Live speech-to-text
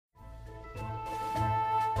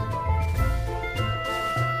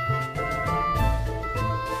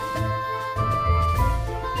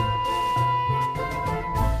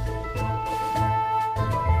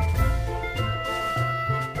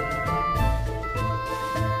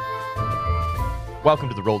Welcome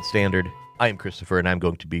to the Rolled Standard. I am Christopher, and I'm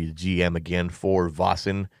going to be the GM again for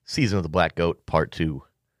Vaesen, Season of the Black Goat, Part 2.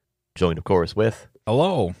 Joined, of course, with...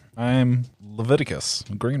 Hello, I'm Leviticus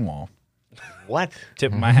Greenwall. What?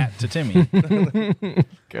 Tip my hat to Timmy.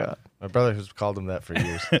 God. My brother has called him that for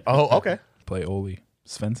years. Oh, okay. Play Ole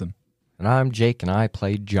Svensson. And I'm Jake, and I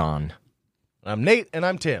play John. I'm Nate, and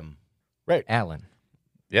I'm Tim. Right. Alan.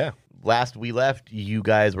 Yeah. Last we left, you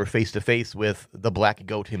guys were face-to-face with the Black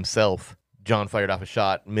Goat himself. John fired off a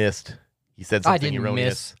shot, missed. He said something I didn't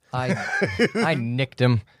erroneous. miss. I nicked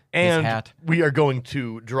him. And his hat. we are going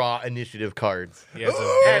to draw initiative cards. He has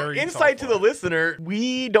a very Insight to the listener,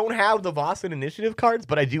 we don't have the Vaesen initiative cards,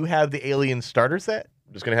 but I do have the Alien starter set.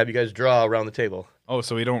 I'm just going to have you guys draw around the table. Oh,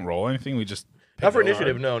 so we don't roll anything? We just... Not for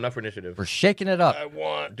initiative, no, not for initiative. We're shaking it up.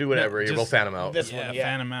 Do whatever. No, we'll fan them out. this Yeah, one,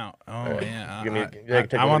 fan him out. Oh, right. yeah. Give me-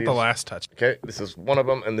 take I one want of the these. last touch. Okay, this is one of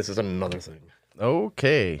them, and this is another thing.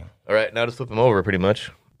 Okay. All right, now just flip them over, pretty much.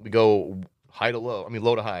 We go high to low. I mean,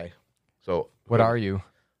 low to high. So What are you?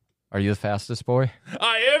 Are you the fastest boy?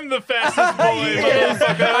 I am the fastest boy,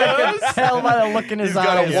 motherfucker. I can tell by the look in his He's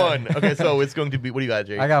got eyes. a 1. Okay, so it's going to be, what do you got,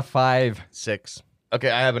 Jake? I got 5. 6. Okay,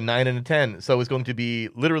 I have a 9 and a 10. So it's going to be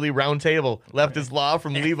literally round table. Left is law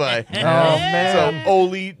from Levi. Oh, man. So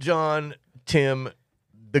Ole, John, Tim,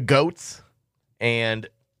 the goats, and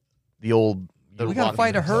the old... We gotta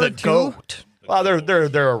fight a herd, the too? goat. Well,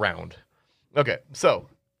 they're around. Okay, so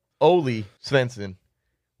Ole Svensson,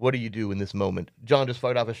 what do you do in this moment? John just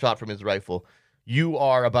fired off a shot from his rifle. You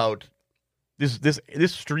are about this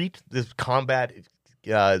street, this combat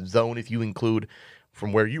zone, if you include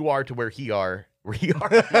from where you are to where he are. From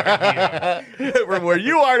where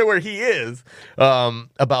you are to where he is,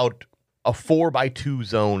 about a 4x2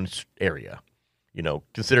 zone area. You know,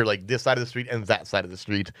 consider like this side of the street and that side of the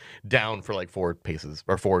street down for like 4 paces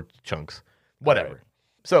or 4 chunks, whatever. Right.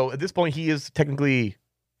 So at this point, he is technically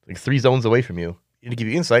like 3 zones away from you. And to give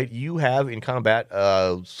you insight, you have in combat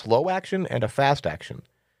a slow action and a fast action.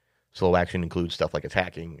 Slow action includes stuff like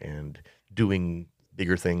attacking and doing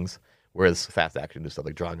bigger things. Whereas fast action is stuff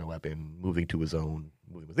like drawing a weapon, moving to a zone,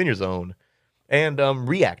 moving within your zone, and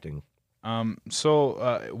reacting.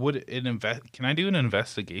 So can I do an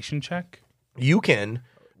investigation check? You can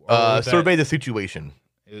Or would survey the situation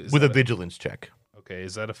Is with a that vigilance check. Okay,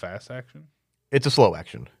 is that a fast action? It's a slow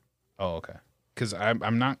action. Oh, okay. Because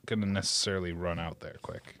I'm not going to necessarily run out there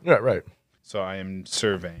quick. Right. So I am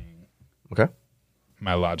surveying. Okay.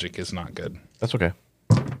 My logic is not good. That's okay.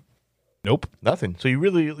 Nope. Nothing. So you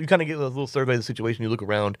kind of get a little survey of the situation. You look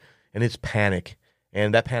around, and it's panic.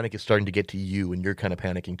 And that panic is starting to get to you, and you're kind of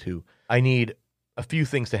panicking too. I need a few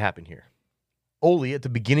things to happen here. Ole, at the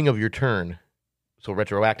beginning of your turn, so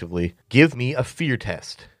retroactively, give me a fear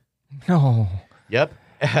test. No. Yep.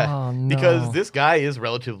 Oh, no. Because this guy is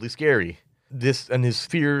relatively scary. And his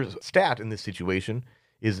fear stat in this situation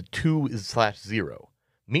is 2/0,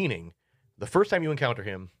 meaning the first time you encounter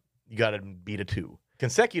him, you got to beat a 2.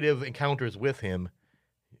 Consecutive encounters with him,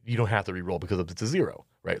 you don't have to re-roll because it's a 0,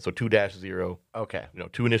 right? So 2-0. Okay.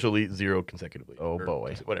 2 initially, 0 consecutively. Oh, or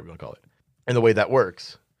boy. Whatever you want to call it. And the way that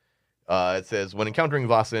works, it says, when encountering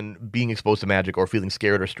Vaesen, being exposed to magic or feeling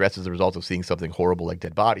scared or stressed as a result of seeing something horrible like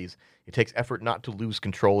dead bodies, it takes effort not to lose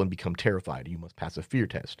control and become terrified. You must pass a fear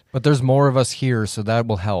test. But there's more of us here, so that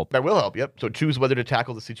will help. That will help, yep. So choose whether to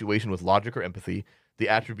tackle the situation with logic or empathy. The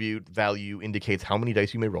attribute value indicates how many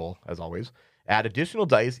dice you may roll, as always. Add additional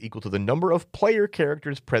dice equal to the number of player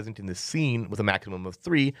characters present in the scene with a maximum of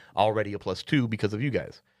 3, already a +2 because of you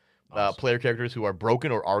guys. Awesome. Player characters who are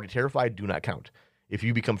broken or already terrified do not count. If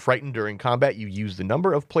you become frightened during combat, you use the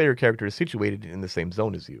number of player characters situated in the same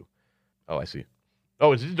zone as you. Oh, I see.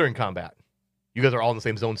 Oh, it's during combat. You guys are all in the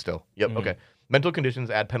same zone still. Yep, okay. Mental conditions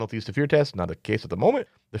add penalties to fear tests. Not the case at the moment.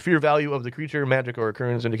 The fear value of the creature, magic, or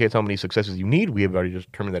occurrence indicates how many successes you need. We have already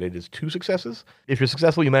determined that it is 2 successes. If you're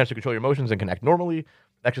successful, you manage to control your emotions and can act normally.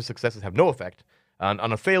 Extra successes have no effect.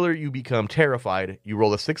 On a failure, you become terrified. You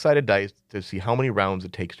roll a 6-sided dice to see how many rounds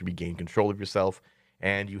it takes to regain control of yourself.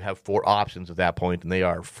 And you have 4 options at that point, and they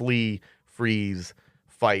are flee, freeze,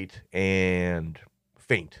 fight, and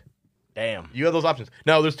faint. Damn. You have those options.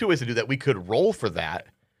 Now, there's 2 ways to do that. We could roll for that,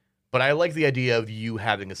 but I like the idea of you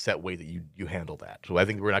having a set way that you handle that. So I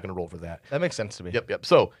think we're not going to roll for that. That makes sense to me. Yep.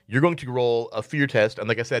 So you're going to roll a fear test, and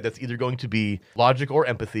like I said, that's either going to be logic or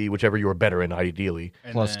empathy, whichever you are better in, ideally.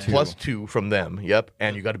 And Plus then 2. +2 from them. Yep.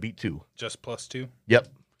 And you got to beat 2. Just +2? Yep.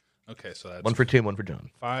 Okay, so that's 1 for Tim, 1 for John.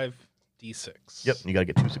 5d6. Yep. You got to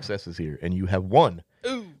get 2 successes here, and you have 1.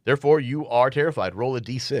 Ooh. Therefore, you are terrified. Roll a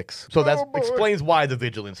d6. So that explains why the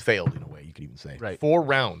vigilance failed in a way, you could even say. Right. 4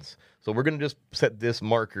 rounds. So we're going to just set this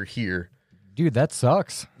marker here. Dude, that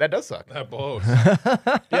sucks. That does suck. That blows.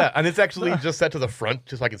 Yeah, and it's actually just set to the front,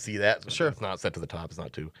 just so I can see that. Sure. It's not set to the top. It's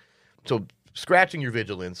not too. So scratching your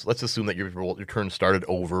vigilance, let's assume that your turn started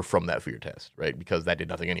over from that fear test, right? Because that did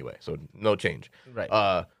nothing anyway, so no change.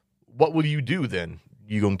 Right. What will you do then?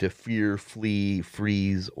 You going to fear, flee,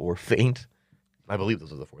 freeze, or faint? I believe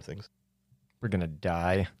those are the 4 things. We're gonna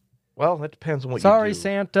die. Well, that depends on what you Sorry, do.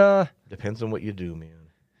 Santa. Depends on what you do, man.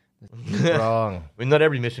 Wrong. I mean, not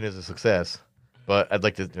every mission is a success, but I'd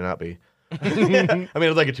like it to not be. I mean,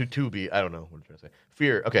 I'd like it to be. I don't know what I'm trying to say.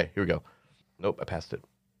 Fear. Okay, here we go. Nope, I passed it.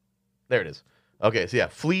 There it is. Okay, so yeah,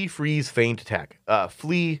 flee, freeze, faint, attack.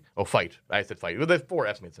 Flee. Oh, fight. I said fight. Well, the 4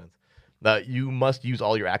 F's made sense. You must use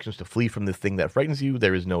all your actions to flee from the thing that frightens you.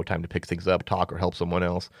 There is no time to pick things up, talk, or help someone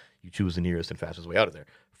else. You choose the nearest and fastest way out of there.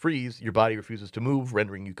 Freeze. Your body refuses to move,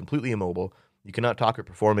 rendering you completely immobile. You cannot talk or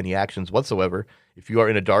perform any actions whatsoever. If you are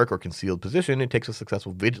in a dark or concealed position, it takes a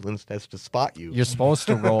successful vigilance test to spot you. You're supposed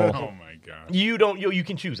to roll. Oh my god. You don't. You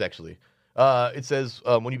can choose actually. It says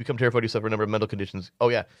when you become terrified, you suffer a number of mental conditions. Oh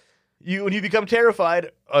yeah. When you become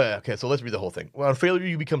terrified. Oh yeah. Okay. So let's read the whole thing. Well, on failure,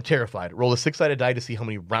 you become terrified. Roll a 6-sided die to see how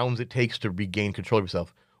many rounds it takes to regain control of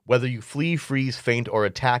yourself. Whether you flee, freeze, faint, or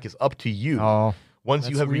attack is up to you. Oh, Once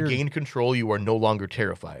you that's have weird. regained control, you are no longer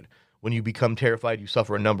terrified. When you become terrified, you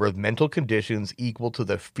suffer a number of mental conditions equal to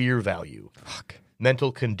the fear value. fuck.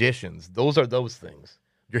 Mental conditions. Those are those things.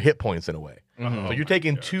 Your hit points in a way. So you're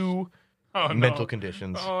taking 2 mental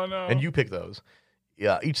conditions, Oh no. and you pick those.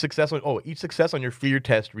 Yeah, each success on your fear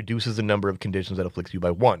test reduces the number of conditions that afflicts you by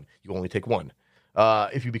 1. You only take 1.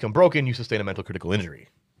 If you become broken, you sustain a mental critical injury.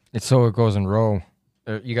 It's so it goes in row.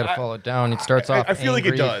 You got to follow it down. It starts off. I feel like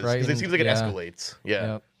it angry, does because it frightened. seems like it Yeah. escalates.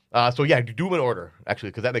 Yeah. Yep. So yeah, do them in order actually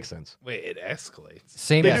because that makes sense. Wait, it escalates.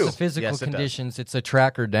 Same They as do. the physical Yes, it does. conditions. It's a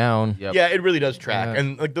tracker down. Yep. Yeah, it really does track, Yeah.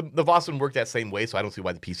 and like the Vaesen work that same way, so I don't see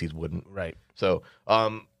why the PCs wouldn't. Right. So,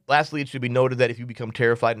 lastly, it should be noted that if you become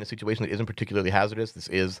terrified in a situation that isn't particularly hazardous, this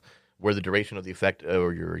is where the duration of the effect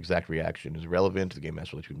or your exact reaction is relevant. The game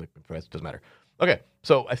master will let you press. Doesn't matter. Okay,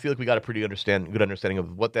 so I feel like we got a pretty good understanding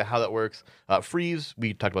of how that works. Freeze,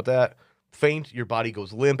 we talked about that. Faint, your body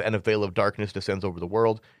goes limp and a veil of darkness descends over the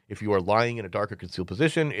world. If you are lying in a dark or concealed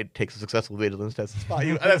position, it takes a successful vigilance test to spot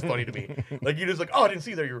you. And that's funny to me. Like, you're just like, oh, I didn't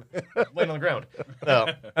see there. You're laying on the ground.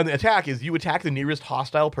 And the attack is you attack the nearest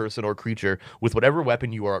hostile person or creature with whatever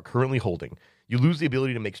weapon you are currently holding. You lose the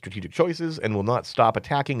ability to make strategic choices and will not stop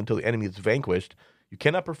attacking until the enemy is vanquished. You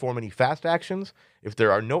cannot perform any fast actions. If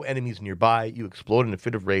there are no enemies nearby, you explode in a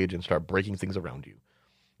fit of rage and start breaking things around you.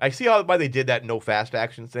 I see why they did that no fast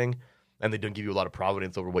action thing. And they don't give you a lot of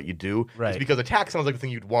providence over what you do. Right. It's because attack sounds like the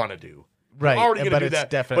thing you'd want to do. Right. You're already going but to do it's that.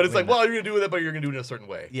 definitely But it's like, not. well, you're going to do that, but you're going to do it in a certain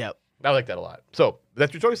way. Yep. I like that a lot. So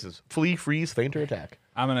that's your choices. Flee, freeze, faint, or attack.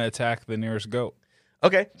 I'm gonna attack the nearest goat.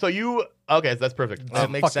 Okay. So that's perfect.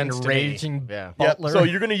 That makes fucking sense to raging me. Yeah. Yeah, butler. so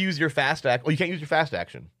you're going to use your fast act. Well, you can't use your fast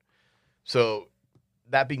action. So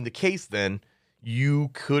that being the case, then you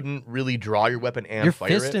couldn't really draw your weapon and You're fire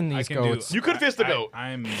fisting it. these I can goats. do. You could fist the goat.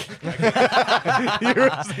 I'm. you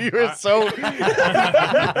were so.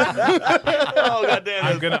 Oh goddamn!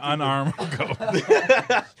 I'm gonna unarm a goat.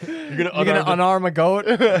 You're gonna You're gonna unarm a goat.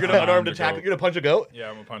 You're gonna unarmed the attack. goat. You're gonna punch a goat. Yeah,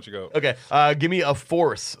 I'm gonna punch a goat. Okay. Give me a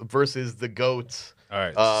force versus the goats. All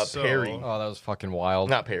right. Parry. Oh, that was fucking wild.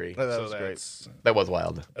 Not parry. That So was great. that's That was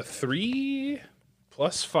wild. a 3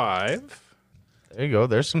 + 5. There you go.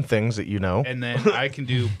 There's some things that you know. And then I can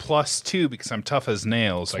do +2 because I'm tough as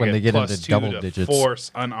nails. when I they get into +2 double to so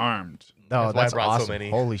force unarmed. Oh, That's why I that's brought so awesome. many.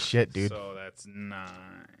 Holy shit, dude. So that's 9.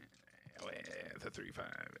 Wait, the 3, 5,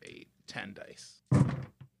 8, 10 dice.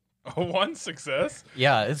 Oh, 1 success.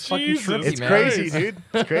 Yeah, it's fucking Jesus trippy, It's man. crazy, dude.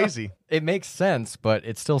 It's crazy. It makes sense, but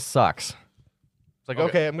it still sucks. It's like, Okay.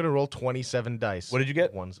 okay, I'm going to roll 27 dice. What did you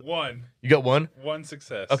get? Ones. 1. You got one? 1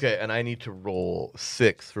 success. Okay, and I need to roll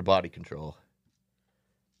 6 for body control.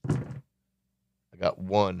 I got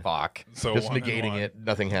 1. Fuck. So Just 1 and negating 1. it.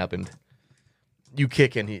 Nothing happened. You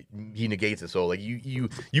kick and he negates it. So like you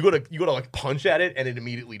go to like punch at it and it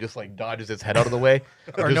immediately just like dodges its head out of the way.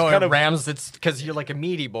 Or Just no, kind it of- rams. It's because you're like a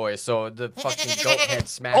meaty boy, so the fucking goat head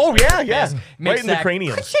smashes. Oh yeah, yeah, Makes right in the that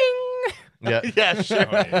cranium. ka-ching! Yeah, Yeah, sure.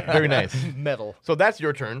 Oh, yeah. very nice. Metal. So that's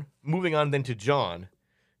your turn. Moving on then to John.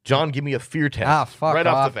 John, give me a fear test. Ah, fuck right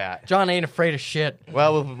off the bat. John ain't afraid of shit.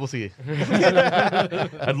 Well, we'll see.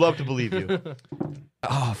 I'd love to believe you.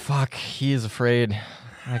 Oh fuck, he is afraid.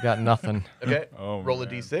 I got nothing. Okay, Oh, roll a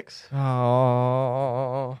man. d6.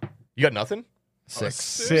 Oh, You got nothing? 6.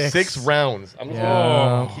 6 rounds. I'm just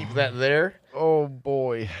Yeah. gonna keep that there. Oh,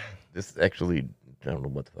 boy. This actually, I don't know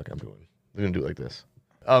what the fuck I'm doing. We're gonna do it like this.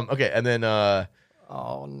 Okay, and then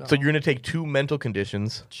Oh no. So you're going to take 2 mental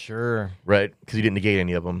conditions, Sure. right? Because you didn't negate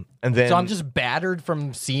any of them. And then So I'm just battered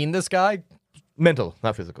from seeing this guy? mental,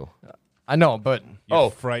 not physical. I know, but You're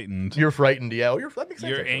frightened. You're frightened. Yeah, that makes sense.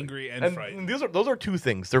 You're actually. angry and frightened. Those are 2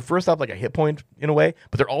 things. They're first off like a hit point in a way,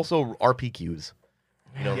 but they're also RPQs.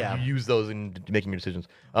 You know, you use those in making your decisions.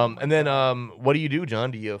 And then, what do you do,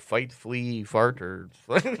 John? Do you fight, flee, fart, or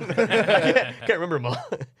I can't remember them all.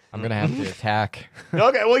 I'm going to have to attack.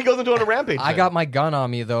 Okay, well, he goes into a rampage. I then. got my gun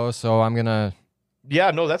on me, though, so I'm going to...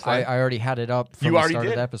 Yeah, no, that's I fine. already had it up from You the already start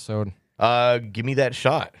of did? the episode. Give me that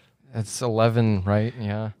shot. It's 11, right?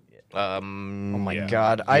 Yeah. Oh Oh my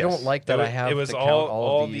god. I don't like that I have It was to count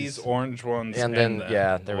all of these orange ones. And then,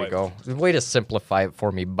 the there we white go. Way to simplify it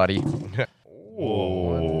for me, buddy.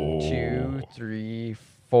 Oh. 1, 2, 3,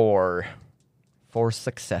 4. 4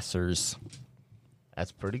 successors.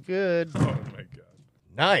 That's pretty good. Oh my god.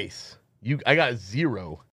 Nice. I got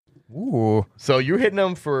 0. Ooh. So you're hitting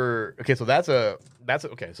them for so that's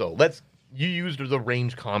okay. So you used the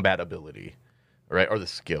range combat ability, right, or the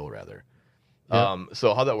skill rather. Yep.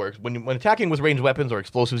 So how that works when attacking with ranged weapons or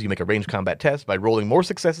explosives, you make a ranged combat test by rolling more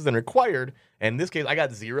successes than required. And in this case, I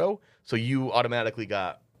got 0, so you automatically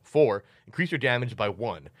got 4. Increase your damage by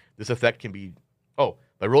 1. This effect can be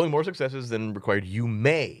by rolling more successes than required, you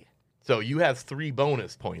may. So you have 3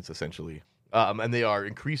 bonus points essentially. And they are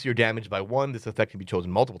increase your damage by 1. This effect can be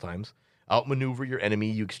chosen multiple times. Outmaneuver your enemy.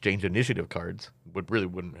 You exchange initiative cards.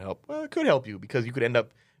 Wouldn't help. Well, it could help you because you could end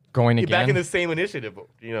up Going again. back in the same initiative.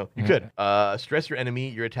 You know, you could. Stress your enemy.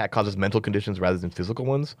 Your attack causes mental conditions rather than physical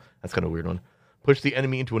ones. That's kind of a weird one. Push the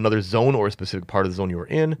enemy into another zone or a specific part of the zone you are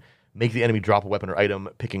in. Make the enemy drop a weapon or item.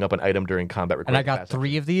 Picking up an item during combat. And I got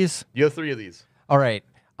 3 of these? You have 3 of these. All right.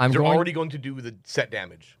 You're already going to do the set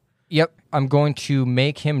damage. Yep. I'm going to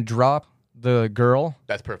make him drop the girl.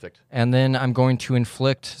 That's perfect. And then I'm going to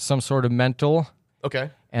inflict some sort of mental. Okay.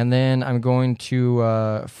 And then I'm going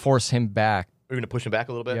to force him back. You're going to push him back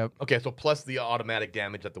a little bit? Yep. Okay, so plus the automatic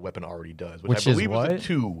damage that the weapon already does, Which I is believe was a what?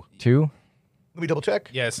 2. 2? Let me double check.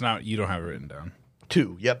 Yeah, it's not. You don't have it written down.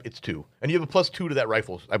 2. Yep, it's 2. And you have a plus 2 to that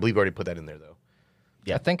rifle. I believe you already put that in there, though.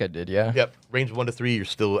 Yeah. I think I did, yeah. Yep. Range 1 to 3, you're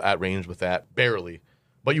still at range with that. Barely.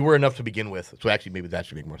 But you were enough to begin with. So actually, maybe that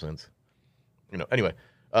should make more sense. Anyway.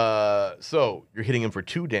 So you're hitting him for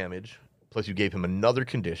 2 damage. Plus you gave him another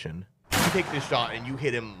condition. You take this shot and you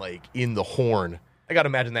hit him, like, in the horn. I got to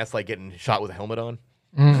imagine that's like getting shot with a helmet on.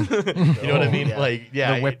 You know what I mean? Yeah. Like,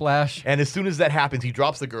 yeah. The whiplash. And as soon as that happens, he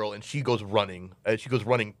drops the girl and she goes running. She goes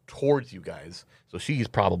running towards you guys. So she's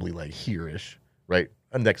probably like here-ish, right?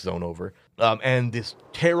 Next zone over. And this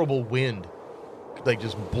terrible wind, like,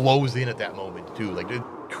 just blows in at that moment too, like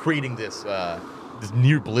creating this this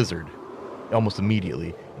near blizzard almost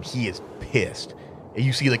immediately. And he is pissed. And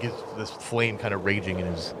you see like this flame kind of raging in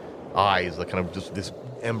his eyes, like kind of just this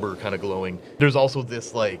ember kind of glowing. There's also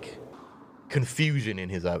this like confusion in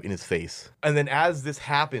his face. And then as this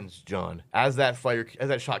happens, John, as that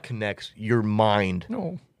shot connects, your mind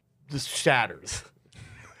just shatters.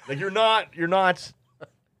 Like you're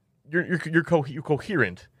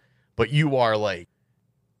coherent, but you are like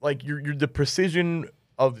you're the precision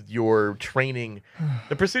of your training,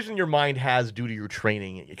 the precision your mind has due to your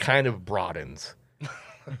training, it kind of broadens.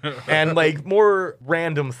 And like more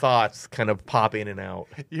random thoughts kind of pop in and out.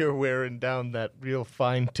 You're wearing down that real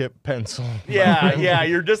fine tip pencil. Yeah,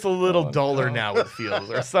 you're just a little duller now, it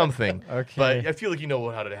feels, or something. Okay. But I feel like you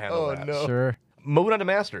know how to handle that. no. Sure. Moving on to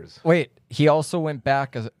Masters. Wait, he also went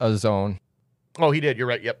back a zone. Oh, he did. You're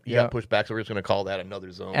right. Yep. He Yep. got pushed back, so we're just going to call that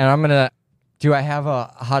another zone. And I'm going to... Do I have a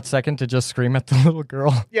hot second to just scream at the little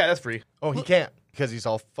girl? Yeah, that's free. Oh, he can't because he's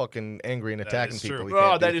all fucking angry and attacking is people. true. He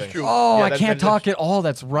can't do That is things. true. Oh, Yeah, I can't talk that's- at all.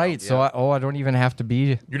 That's right. So, Yeah. I don't even have to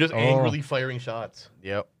be... You're just angrily firing shots.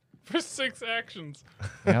 Yep. For 6 actions.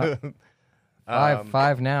 Yeah.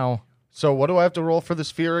 Five now. So what do I have to roll for the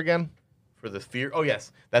sphere again? For the fear. Oh,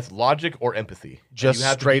 yes. That's logic or empathy. And Just you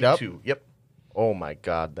have to straight beat up? 2. Yep. Oh my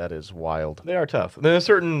god, that is wild. They are tough. There's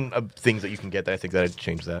certain things that you can get that I think that I'd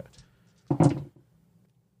change that.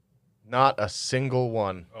 Not a single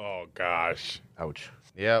one. Oh gosh. Ouch.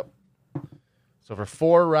 Yep. So for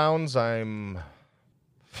 4 rounds, I'm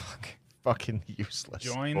fucking useless.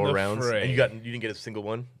 Join 4 the rounds. fray. And you didn't get a single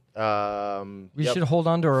one? We yep. should hold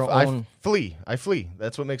on to our I own... I flee.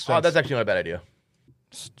 That's what makes sense. Oh, that's actually not a bad idea.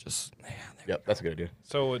 Just... Yep, that's a good idea.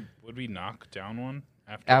 So would we knock down one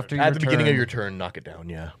After At your the beginning of turn. your turn, knock it down,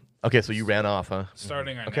 yeah. Okay, so you ran off, huh?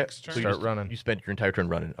 starting our Okay, next turn? so you Start just- running. You spent your entire turn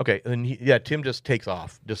running. Okay, and then Tim just takes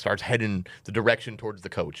off, just starts heading the direction towards the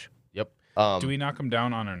coach. Yep. Do we knock him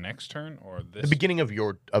down on our next turn or this? The beginning of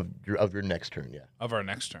your next turn, yeah. Of our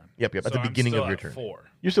next turn. Yep. So At the I'm beginning still of your at turn. 4.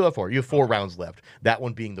 You still have 4. You have 4 rounds left. That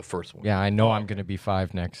one being the first one. Yeah, I know I'm gonna be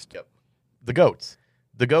 5 next. Yep. The goats.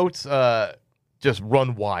 The goats just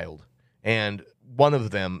run wild. And one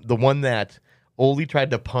of them, the one that Oli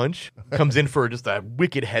tried to punch, comes in for just a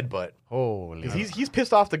wicked headbutt. Holy. Because he's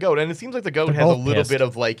pissed off the goat. And it seems like the goat They're has a both little pissed. bit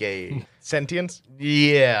of like a... Sentience?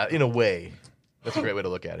 Yeah, in a way. That's a great way to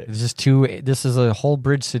look at it. It's just 2. This is a whole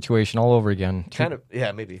bridge situation all over again. Kind of,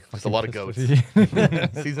 yeah, maybe. Just a lot of goats. Yeah.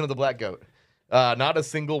 Season of the Black Goat. Not a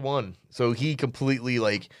single one. So he completely,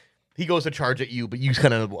 like, he goes to charge at you, but you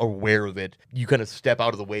kind of aware of it. You kind of step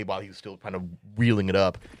out of the way while he's still kind of reeling it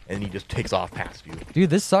up, and he just takes off past you. Dude,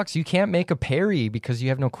 this sucks. You can't make a parry because you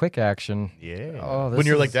have no quick action. Yeah. Oh, When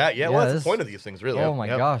you're is- like that, well, that's this- the point of these things, really. Oh my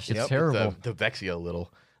gosh, it's terrible. To vex you a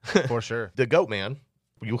little. For sure. The goat man,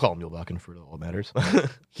 you'll call him Yulbakken for all that matters.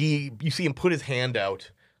 You see him put his hand out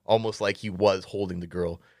almost like he was holding the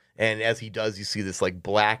girl. And as he does, you see this like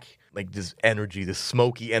black, like this energy, this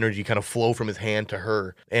smoky energy kind of flow from his hand to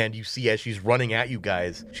her. And you see as she's running at you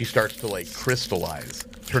guys, she starts to like crystallize,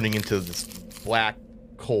 turning into this black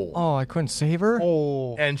coal. Oh, I couldn't save her?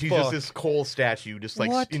 Oh. And she's just this coal statue, just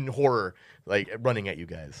like What? in horror, like running at you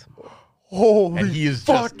guys. Holy And he is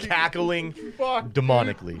fuck. just cackling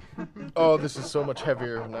demonically. Oh, this is so much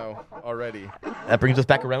heavier now already. That brings us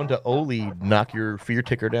back around to Oli. Knock your fear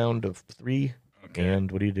ticker down to 3. Okay. And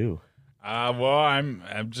what do you do? Well, I'm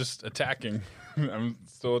just attacking. I'm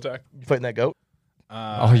still attacking. You fighting that goat?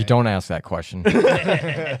 Oh, you don't ask that question. What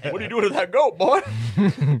are you doing to that goat, boy?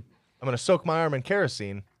 I'm going to soak my arm in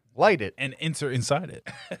kerosene, light it. And insert inside it.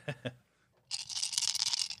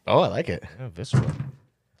 Oh, I like it. Yeah, visceral.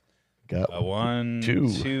 Got 1,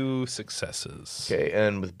 Two. 2 successes. Okay,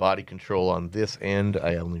 and with body control on this end,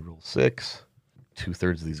 I only roll 6.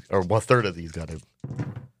 2/3 of these, or 1/3 of these got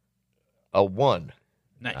a 1.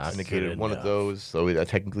 Nice. Indicated one of those, so it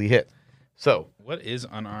technically hit. So, What is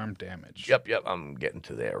unarmed damage? yep, I'm getting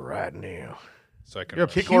to there right now. So I can You're a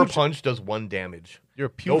rush. Kick or punch does 1 damage. You're a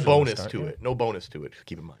No pugilist, bonus aren't to you? it. No bonus to it.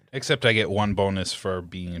 Keep in mind. Except I get 1 bonus for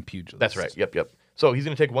being a pugilist. That's right. Yep. So he's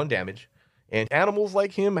going to take 1 damage. And animals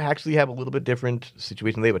like him actually have a little bit different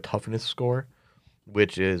situation. They have a toughness score,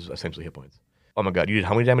 which is essentially hit points. Oh my god, you did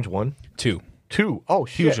how many damage? 1? 2. 2. Oh,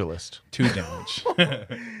 shit. Pugilist. 2 damage.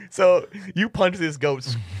 So you punch this goat.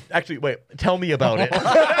 Actually, wait, tell me about it.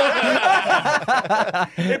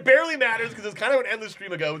 It barely matters because it's kind of an endless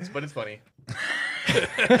stream of goats, but it's funny.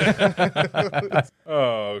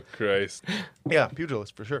 Oh, Christ. Yeah,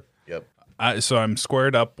 pugilist for sure. Yep. So I'm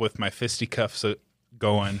squared up with my fisticuffs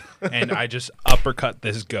going, and I just uppercut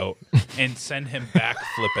this goat and send him back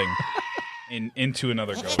flipping into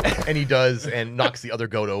another goat. And he does and knocks the other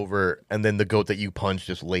goat over, and then the goat that you punch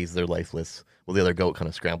just lays there lifeless. Well, the other goat kind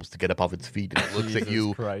of scrambles to get up off its feet and it looks at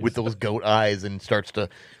you Christ. with those goat eyes and starts to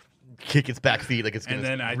kick its back feet like it's going And to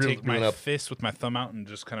then I take my fist with my thumb out and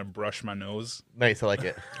just kind of brush my nose. Nice, I like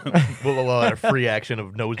it. A free action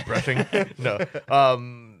of nose brushing. No.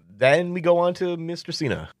 Then we go on to Mr.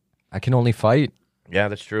 Cena. I can only fight. Yeah,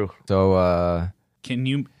 that's true. So, Can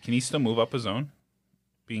he still move up a zone,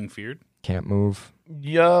 being feared? can't move.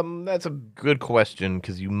 Yeah, that's a good question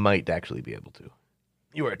because you might actually be able to.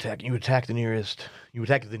 You are attacking. You attack the nearest. You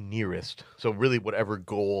attack the nearest. So really, whatever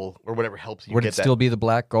goal or whatever helps you Would get it still that. be the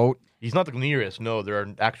black goat? He's not the nearest. No, there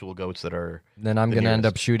are actual goats that are. Then I'm The going to end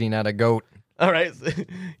nearest. up shooting at a goat. All right, so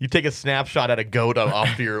you take a snapshot at a goat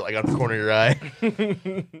off your like on the corner of your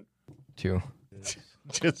eye. 2.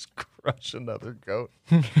 Just crush another goat.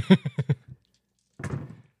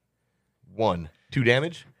 1, 2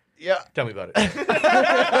 damage. Yeah. Tell me about it.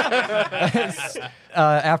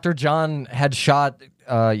 After John had shot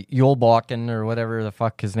Yulbakken or whatever the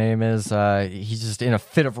fuck his name is, he's just in a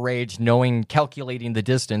fit of rage, calculating the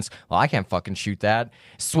distance. Well, I can't fucking shoot that.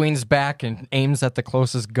 Swings back and aims at the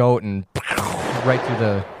closest goat and right through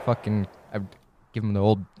the fucking. I give him the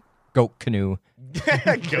old goat canoe.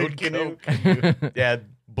 Goat canoe. Yeah,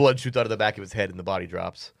 blood shoots out of the back of his head and the body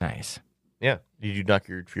drops. Nice. Yeah. Did you knock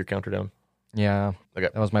your counter down? Yeah. Okay.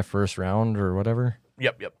 That was my first round or whatever.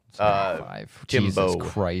 Yep. 5. Timbo. Jesus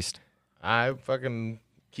Christ. I fucking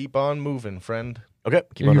keep on moving, friend. Okay.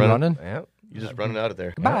 Keep Are on you running. running? Yeah. You're just running out of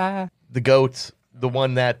there. Bye. The goats, the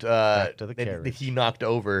one that to the that carriage. he knocked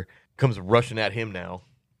over, comes rushing at him now.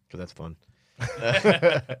 So that's fun.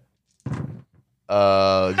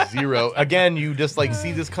 0. Again, you just like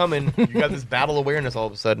see this coming. You got this battle awareness all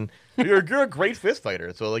of a sudden. You're a great fist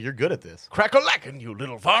fighter, so like you're good at this. Crack-a-lackin', you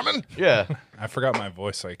little varmin. Yeah. I forgot my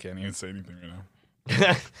voice, so I can't even say anything right now.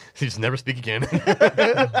 You just never speak again.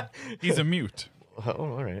 He's a mute. Oh,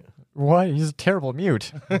 all right. What? He's a terrible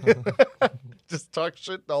mute. Just talk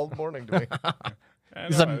shit all morning to me.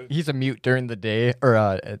 He's a mute during the day or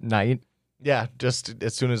at night. Yeah, just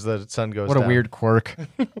as soon as the sun goes What down. a weird quirk.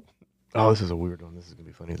 Oh, this is a weird one. This is gonna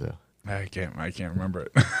be funny though. I can't remember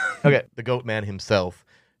it. Okay, the goat man himself,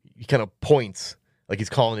 he kind of points like he's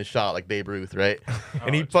calling his shot, like Babe Ruth, right?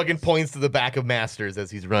 And he fucking points to the back of Masters as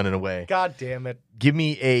he's running away. God damn it. Give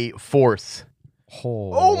me a force.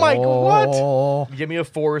 Oh my God, Give me a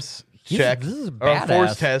force check This is or a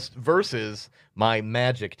force badass. test versus my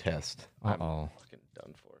magic test. Uh-oh. Fucking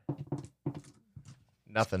done for.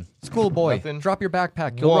 Nothing. Schoolboy, Nothing. drop your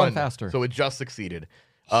backpack. You'll run faster. So it just succeeded.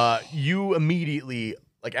 You immediately,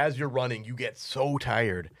 like as you're running, you get so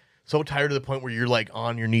tired to the point where you're like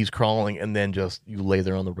on your knees crawling, and then just you lay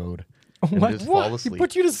there on the road and just fall He asleep.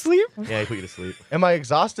 put you to sleep? Yeah, he put you to sleep. Am I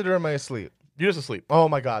exhausted or am I asleep? You're just asleep. Oh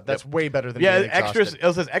my God, that's way better than Yeah, being extra. exhausted.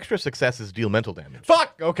 It says extra successes deal mental damage.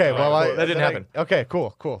 Fuck. Okay, well, cool. That didn't happen. Okay,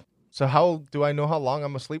 cool. So how do I know how long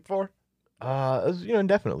I'm asleep for?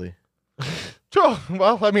 Indefinitely. Sure.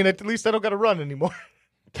 Well, I mean, at least I don't got to run anymore.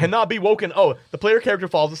 Cannot be woken. Oh, the player character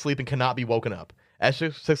falls asleep and cannot be woken up.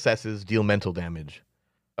 Extra successes deal mental damage.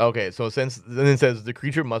 Okay, so then it says the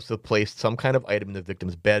creature must have placed some kind of item in the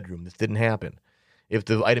victim's bedroom. This didn't happen. If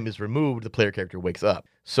the item is removed, the player character wakes up.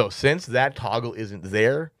 So since that toggle isn't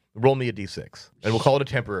there, roll me a d6, and we'll call it a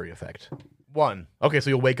temporary effect. 1. Okay, so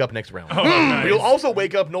you'll wake up next round. Oh, nice. You'll also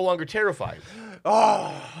wake up no longer terrified. Oh,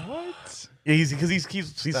 what? Yeah, because he's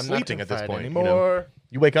I'm not sleeping at this terrified point. You know? anymore.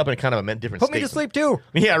 You wake up in a kind of a different Put state. me to sleep too.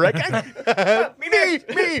 Yeah, right?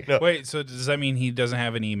 me. No. Wait, so does that mean he doesn't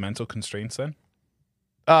have any mental constraints then?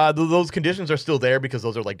 Those conditions are still there because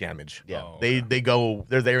those are like damage. Yeah. Oh,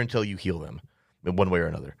 They're there until you heal them in one way or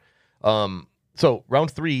another. So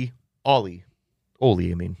round 3, Ollie, I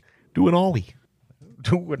mean, do an Ollie.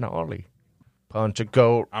 Do an ollie. Punch a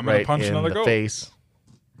goat. I'm gonna right punch in another the goat. face.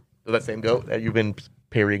 So that same goat that you've been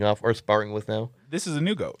parrying off or sparring with now? This is a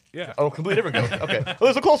new goat. Yeah. Oh, completely different goat. Okay. Well,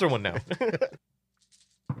 there's a closer one now.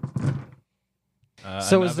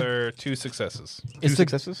 So is the- another 2 successes. Is the,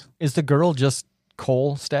 successes? is the girl just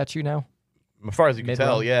Cole statue now? As far as you can Mid-round?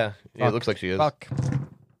 tell, yeah. It Fuck. looks like she is. Fuck.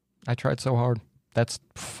 I tried so hard. That's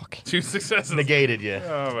fucking. 2 successes. Negated, yeah.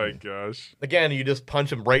 Oh my gosh. Again, you just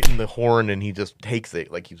punch him right in the horn and he just takes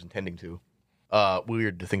it like he was intending to.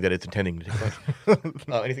 Weird to think that it's intending to take a punch.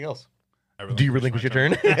 Anything else? Do you relinquish your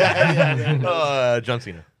turn? John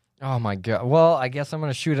Cena. Oh my god. Well, I guess I'm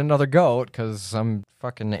gonna shoot another goat because I'm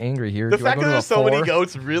fucking angry here. The Do I fact go that to there's a so many 4?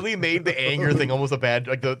 goats really made the anger thing almost a bad,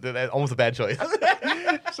 like almost a bad choice.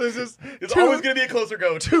 So it's just It's always gonna be a closer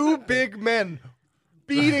goat. 2 big men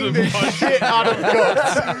beating the shit out of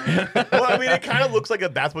goats. Well, I mean, it kind of looks like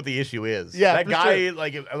that's what the issue is. Yeah, that for guy,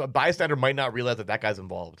 like a bystander, might not realize that guy's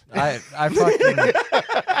involved. I fucking.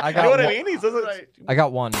 I You got know what I one- mean? He doesn't. I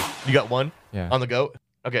got one. You got one Yeah. on the goat.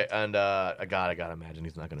 Okay, and I gotta imagine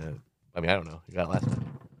he's not gonna. I mean, I don't know. You got it last time.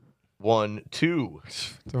 1, 2.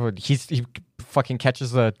 Dude, he fucking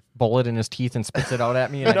catches the bullet in his teeth and spits it out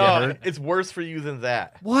at me, and I get No, hurt. it's worse for you than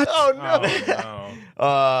that. What? Oh,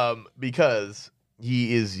 Oh no. Because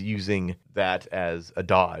he is using that as a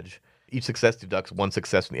dodge. Each success deducts 1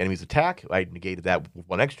 success from the enemy's attack. I negated that with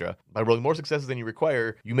 1 extra. By rolling more successes than you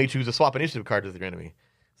require, you may choose to swap initiative cards with your enemy.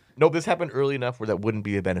 Nope, this happened early enough where that wouldn't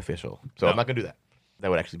be beneficial. So I'm not going to do that. That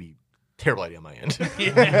would actually be a terrible idea on my end.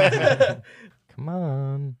 Come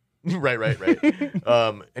on. right.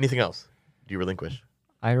 Anything else? Do you relinquish?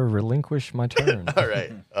 I relinquish my turn. All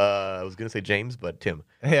right. I was going to say James, but Tim.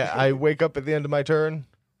 Yeah, I wake up at the end of my turn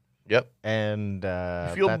Yep. and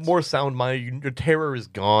You feel that's- more sound-minded. Your terror is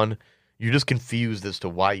gone. You're just confused as to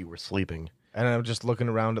why you were sleeping. and I'm just looking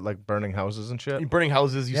around at like burning houses and shit. In burning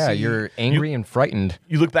houses, you Yeah, see... you're angry and frightened.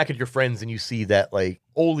 You look back at your friends and you see that, like,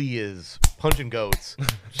 Oli is punching goats.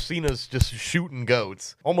 Cena's just shooting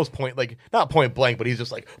goats. Almost not point blank, but he's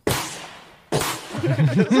just like...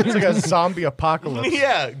 It's like a zombie apocalypse.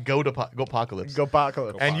 yeah, go apocalypse. Go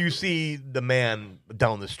apocalypse. And you see the man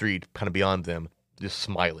down the street, kind of beyond them, just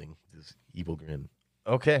smiling, this evil grin.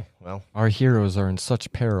 Okay, well, Our heroes are in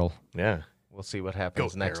such peril. Yeah. we'll see what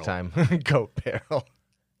happens Goat next barrel. time. Goat barrel.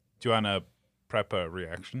 Do you want to prep a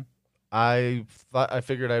reaction? I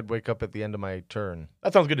figured I'd wake up at the end of my turn.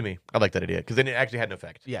 That sounds good to me. I like that idea, because then it actually had an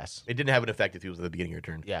effect. Yes. It didn't have an effect if he was at the beginning of your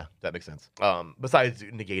turn. Yeah. That makes sense. Besides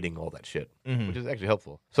negating all that shit, Mhm. which is actually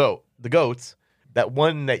helpful. So, the goats, that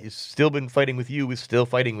one that has still been fighting with you is still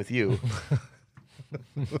fighting with you.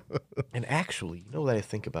 And actually, you know that I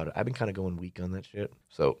think about it, I've been kind of going weak on that shit.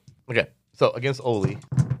 So, okay. So, against Oli,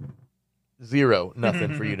 0,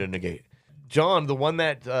 nothing for you to negate. John, the one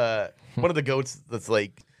that, one of the goats that's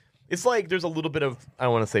like, It's like there's a little bit of, I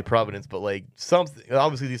don't want to say providence, but like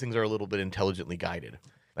obviously these things are a little bit intelligently guided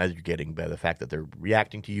as you're getting by the fact that they're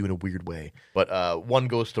reacting to you in a weird way. But one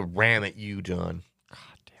goes to ram at you, John.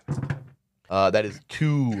 God damn it. That is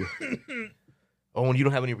 2. Oh, and you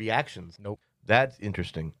don't have any reactions. Nope. That's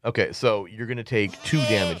interesting. Okay, so you're going to take 2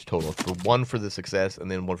 damage total. For 1 for the success and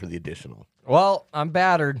then 1 for the additional. Well, I'm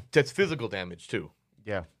battered. That's physical damage, too.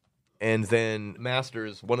 Yeah. And then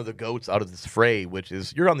Masters, one of the goats out of this fray, which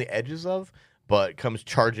is you're on the edges of, but comes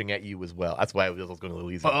charging at you as well. That's why I was going a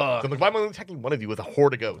little easy. So I'm like, why am I only attacking one of you with a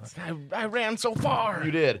horde of goats? I ran so far.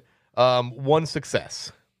 You did. 1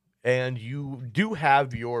 success. And you do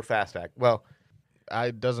have your fast act. Well,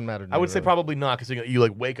 It doesn't matter. I would say probably not, because you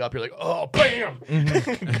like wake up, you're like, oh, bam!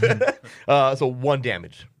 So 1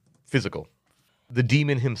 damage. Physical. The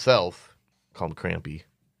demon himself, call him Crampy.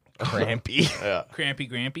 Crampy. Yeah. Crampy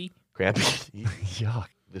Grampy. Crampy. Yuck.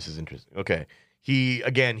 This is interesting. Okay. He's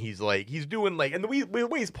doing like, and the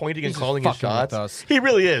way he's pointing and He's calling just his fucking with shots, us. he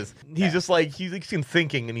really is. He's just like, he's like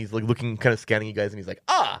thinking, and he's like looking, kind of scanning you guys, and he's like,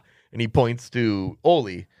 ah! And he points to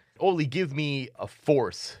Oli. Oli, give me a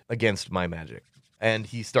force against my magic. And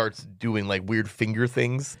he starts doing like weird finger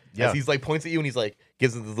things. Yeah. As he's like points at you and he's like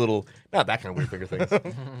gives it this little, not that kind of weird finger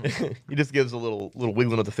things. He just gives a little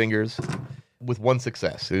wiggling of the fingers with 1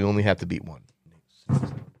 success. So you only have to beat 1.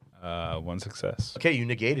 1 success. Okay, you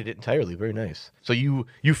negated it entirely. Very nice. So you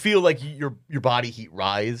feel like your body heat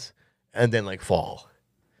rise and then like fall.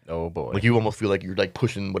 Oh boy. Like you almost feel like you're like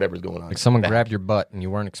pushing whatever's going on. Like someone back. grabbed your butt and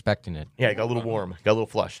you weren't expecting it. Yeah, it got a little warm. Got a little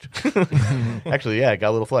flushed. Actually, yeah, it got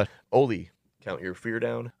a little flushed. Oli, count your fear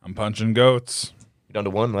down. I'm punching goats. You're down to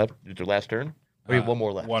 1 left. It's your last turn. Or you have 1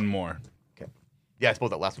 more left. 1 more. Okay. Yeah, I suppose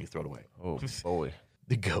that last one you throw it away. Oh boy.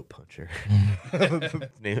 The Goat Puncher.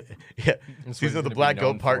 Name, yeah. Season of the gonna Black be Goat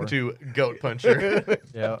known Part for. 2 Goat Puncher.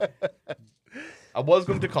 Yeah. I was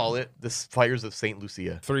going to call it the Fires of St.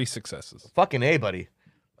 Lucia. 3 successes. Fucking A, buddy.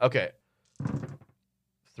 Okay.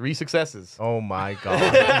 3 successes. Oh my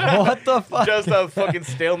god. What the fuck? Just a fucking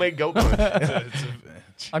stalemate goat punch.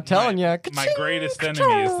 I'm telling you. My greatest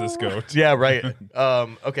enemy is this goat. Yeah, right.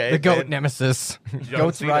 Okay. The goat then nemesis. John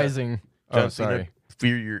Goats Cena. rising. John Oh, Cena,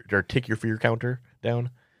 sorry. take your fear counter down.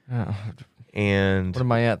 Oh, And what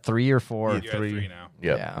am I at? 3 or 4? You're at 3 now.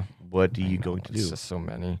 yep. Yeah. What are you going to It's do? just so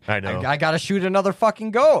many. I know. I gotta shoot another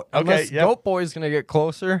fucking goat. Okay, Unless yep. Goat Boy's gonna get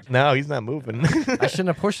closer. No, he's not moving. I shouldn't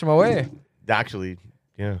have pushed him away. Actually,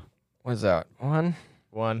 yeah. What is that? 1?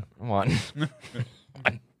 1. 1.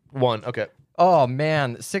 1. Okay. Oh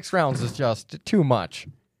man, 6 rounds is just too much.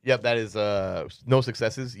 Yep, that is no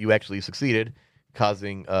successes. You actually succeeded,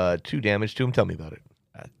 causing 2 damage to him. Tell me about it.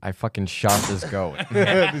 I fucking shot this goat.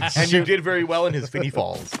 And you did very well in his finny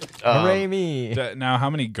falls. Hooray me. Now,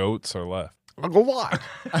 how many goats are left? A lot.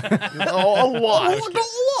 a lot. What?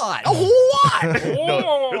 A whole lot.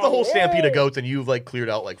 No, there's a whole stampede of goats, and you've like cleared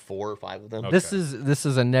out like 4 or 5 of them. Okay. This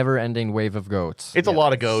is a never-ending wave of goats. It's a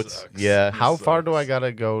lot of goats. Sucks. Yeah. How far do I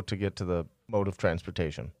gotta go to get to the mode of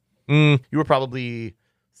transportation? You were probably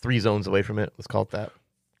 3 zones away from it. Let's call it that.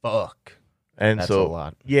 Fuck. And That's so, a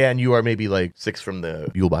lot. Yeah, and you are maybe like 6 from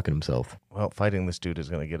the Yulbakken himself. Well, fighting this dude is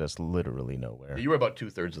gonna get us literally nowhere. You were about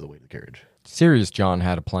 2/3 of the way to the carriage. Serious John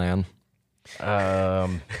had a plan.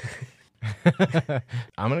 I'm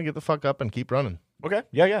gonna get the fuck up and keep running. Okay.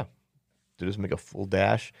 Yeah. To just make a full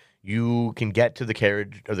dash. You can get to the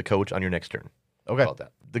carriage or the coach on your next turn. Okay. Call it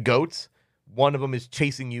that. The goats, one of them is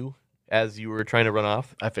chasing you as you were trying to run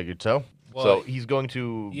off. I figured so. So he's going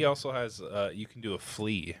to. He also has. You can do a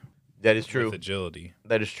flee That is true. with agility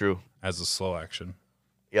That is true. as a slow action.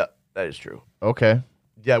 Yeah, that is true. Okay.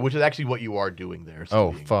 Yeah, which is actually what you are doing there. Oh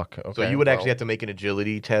Sleeping. fuck. Okay. So you would actually have to make an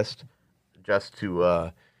agility test just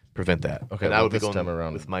to prevent that. Okay, And I well, would be this going time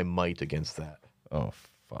around- with my might against that. Oh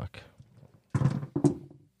fuck.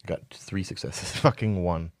 Got 3 successes. Fucking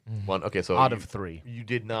 1 1. Okay, so out you, of 3. you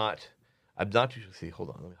did not. I'm not too. See, hold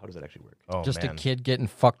on. How does that actually work? Oh Just man. a kid getting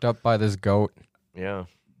fucked up by this goat. Yeah.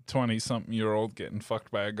 20-something-year-old getting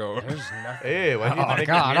fucked by a goat. Hey, why do you Oh make it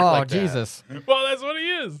God! weird Oh like that? Jesus! Well, that's what he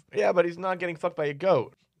is. Yeah, but he's not getting fucked by a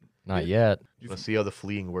goat. Not yet. Let's see how the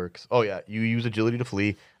fleeing works. Oh yeah, you use agility to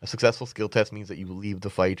flee. A successful skill test means that you leave the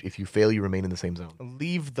fight. If you fail, you remain in the same zone.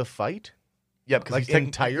 Leave the fight? Yeah, because Like you're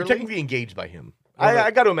entirely? technically engaged by him. Well,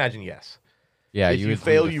 I got to imagine yes. Yeah, if you would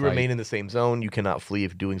fail, leave the you fight. remain in the same zone. You cannot flee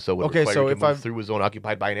if doing so would Okay, require so you to if move I've- through a zone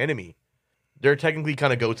occupied by an enemy. There are technically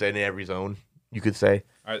kind of goats in every zone, you could say.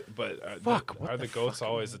 But Fuck, are the goats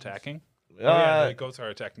always attacking? The goats are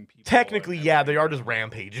attacking people. Technically, and yeah, they are just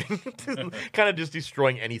rampaging, kind of just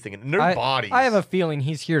destroying anything in their bodies. I have a feeling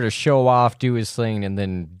he's here to show off, do his thing, and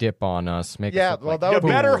then dip on us. Make Yeah, us look well, like that would You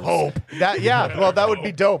be better hope. that would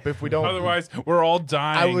be dope if we don't. Otherwise, we're all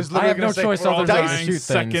dying. I was I literally have gonna no say, choice we're all other than to dying. dying shoot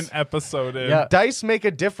second things. episode in. Yeah. Dice make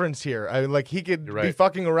a difference here. He could You're be right.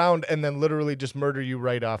 fucking around and then literally just murder you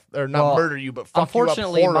right off, or not Well, murder you, but fuck you up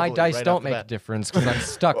Unfortunately, my horribly dice right don't off the make a bat. difference because I'm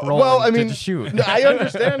stuck rolling Well, I mean, to shoot. I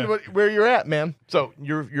understand where you're at, man. So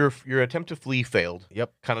your attempt to flee failed.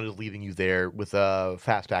 Yep. Kind of just leaving you there with a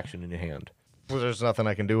fast action in your hand. Well, there's nothing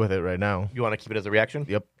I can do with it right now. You want to keep it as a reaction?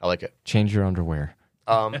 Yep. I like it. Change your underwear.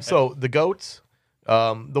 So the goats,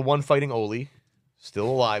 the one fighting Oli, still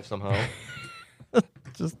alive somehow,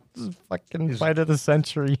 Just fucking fight of the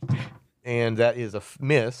century. and that is a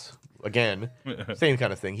miss. Again, same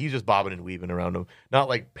kind of thing. He's just bobbing and weaving around him, not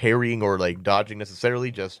like parrying or like dodging necessarily.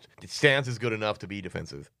 Just its stance is good enough to be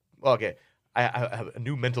defensive. Okay, I have a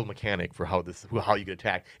new mental mechanic for how you get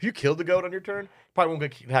attacked. If you kill the goat on your turn, probably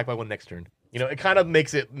won't get attacked by one next turn. You know, it kind of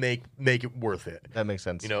makes it make it worth it. That makes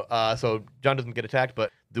sense. You know, so John doesn't get attacked,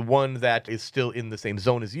 but the one that is still in the same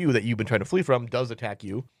zone as you that you've been trying to flee from does attack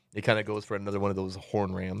you. It kind of goes for another one of those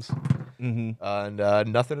horn rams, and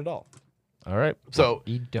nothing at all. All right. So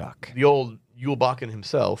E duck. the old Yulbakken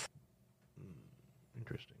himself.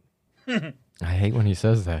 Interesting. I hate when he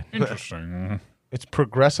says that. Interesting. It's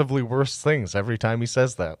progressively worse things every time he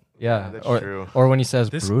says that. Yeah, that's or, true. or when he says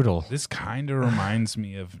This- brutal. This kind of reminds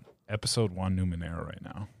me of episode 1 Numenera right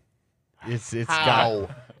now. It's How?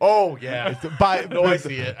 Oh yeah. by No, I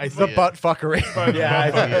see it. I see the it. butt fuckery. Yeah,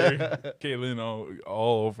 I see it. Caitlin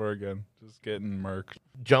all over again. Just getting murked.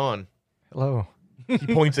 John. Hello. He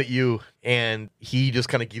points at you, and he just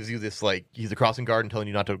kind of gives you this like he's a crossing guard and telling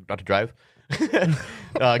you not to drive.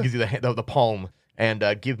 Gives you the palm and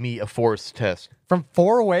give me a force test. From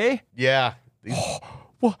 4 away? Yeah,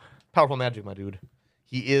 powerful magic, my dude.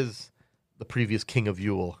 He is the previous king of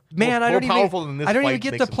Yule. Man, more I don't powerful even. than this I don't even fight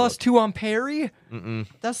get makes the him look. +2 on parry.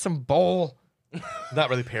 That's some bull. Not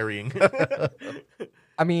really parrying.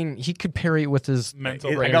 I mean, he could parry with his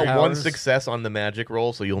Mental I break. got one powers. success on the magic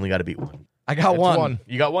roll, so you only got to beat one. I got It's one. one.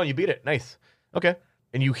 You got one. You beat it. Nice. Okay.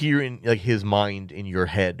 And you hear in like his mind in your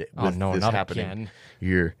head Oh with no, this not happening.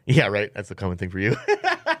 again. Yeah, right. That's a common thing for you.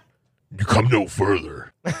 You come no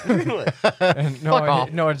further. And no,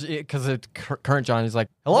 off. no, because current John is like,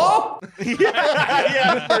 hello.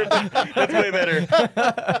 yeah, that's way better.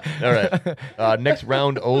 All right. Next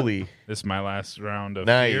round, Oli. This is my last round of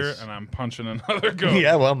Nice. fear, and I'm punching another goat.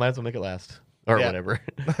 Yeah, well, might as well make it last. Or Yeah. whatever.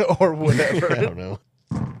 or whatever. I don't know.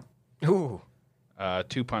 Ooh.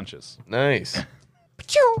 2 punches. Nice.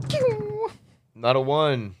 Not a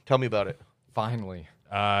 1. Tell me about it. Finally.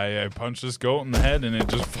 I punch this goat in the head, and it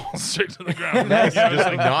just falls straight to the ground. Just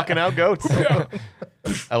like knocking out goats.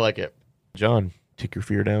 I like it. John, take your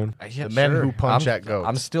fear down. Yeah, The men sure. who punch I'm, at goats.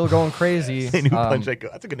 I'm still going crazy. New punch that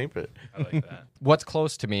goat. That's a good name for it. I like that. What's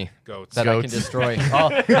close to me Goats. that I can Goats. destroy? Oh,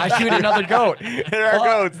 I shoot another goat. There are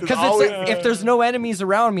goats. There's Because always- if there's no enemies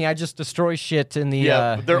around me, I just destroy shit in the.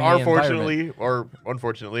 yeah, but there in the are environment. fortunately or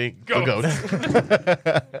unfortunately Goats.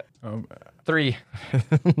 goats. 3.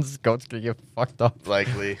 This goat's gonna get fucked up.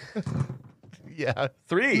 Likely. yeah.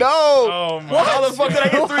 3. No. Oh my! How the fuck did I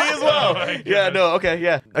get 3 as well? Oh my Yeah, no, okay,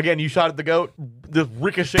 yeah. Again, you shot at the goat. The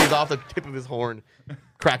ricochets off the tip of his horn,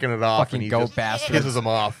 cracking it off. Fucking and he goat just bastards. Pisses him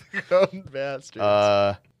off.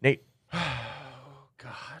 Bastards. Nate.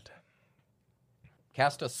 God.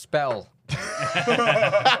 Cast a spell. You're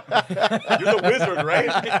the wizard, right?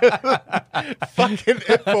 Fucking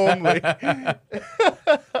if only.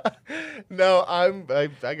 No, I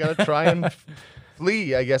gotta try and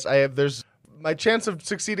flee. I guess there's my chance of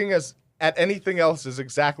succeeding as at anything else is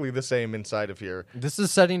exactly the same inside of here. This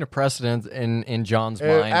is setting a precedent in John's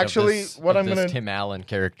mind. actually, of this, what of I'm this gonna- Tim Allen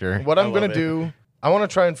character. What I'm love gonna it. do, I want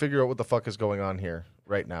to try and figure out what the fuck is going on here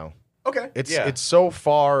right now. Okay. It's so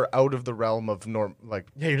far out of the realm of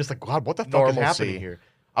Yeah, you're just like, God, what the fuck Normalcy. is happening here?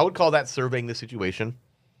 I would call that surveying the situation.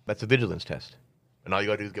 That's a vigilance test. And all you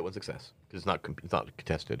gotta do is get one success. Because it's not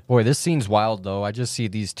contested. Boy, this scene's wild though. I just see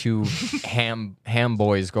these two ham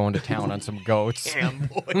boys going to town on some goats. Damn,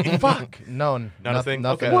 boy. fuck. None. Not a thing?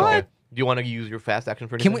 Nothing. Okay. at all. Okay. Do you want to use your fast action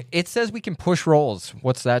for anything? Can we? It says we can push rolls.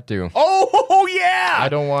 What's that do? Oh, yeah! I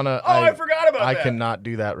don't want to. Oh, I forgot about I that. cannot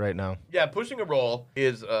do that right now Yeah, pushing a roll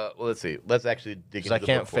is, well, let's see. Let's actually dig because into I the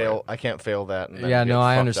can't book for fail. it. I can't fail that. And then Yeah, get no, I fucked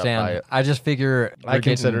up by understand. it. I just figure I we're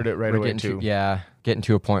considered getting- it right we're away, getting too. Yeah, getting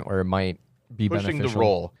to a point where it might be Pushing beneficial. the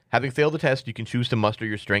roll. Having failed the test, you can choose to muster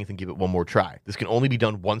your strength and give it one more try. This can only be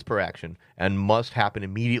done once per action and must happen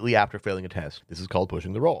immediately after failing a test. This is called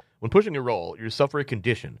pushing the roll. When pushing a roll, you suffer a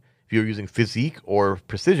condition. If If you're using physique or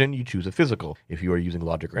precision, you choose a physical. If you are using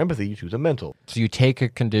logic or empathy, you choose a mental. So you take a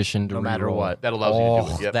condition to No matter reroll. what. That allows you to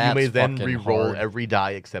do it. Yep. You That's may then fucking re-roll hard. every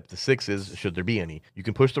die except the 6s, should there be any. You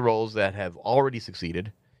can push the rolls that have already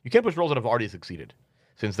succeeded. You can't push rolls that have already succeeded,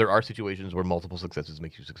 since there are situations where multiple successes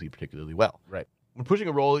makes you succeed particularly well. Right. When pushing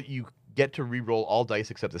a roll, you get to re-roll all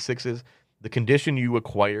dice except the 6s. The condition you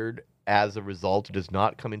acquired as a result does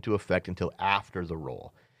not come into effect until after the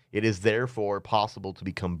roll. It is therefore possible to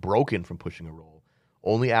become broken from pushing a roll.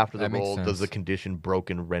 Only after the That makes roll does sense. the condition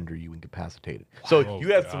broken render you incapacitated. So Oh,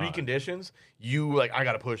 you have 3 God. conditions. You I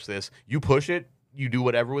got to push this. You push it. You do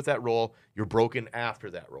whatever with that roll. You're broken after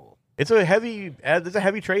that roll. It's a heavy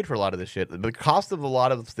trade for a lot of this shit. The cost of a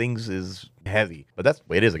lot of things is heavy, but that's the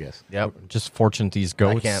way it is, I guess. Yep. Just fortunate these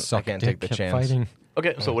goats can't- I suck can't dick, take the kept chance. fighting.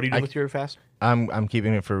 Okay, so what are you doing with your fast? I'm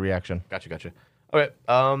keeping it for reaction. Gotcha. Okay,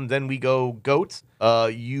 then we go goats.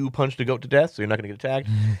 You punched a goat to death, so you're not going to get attacked.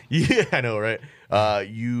 Yeah, I know, right?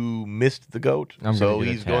 You missed the goat, I'm so gonna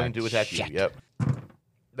get he's going attacked. to attack Shit. you. Yep.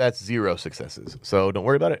 That's 0 successes, so don't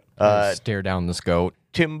worry about it. Stare down this goat.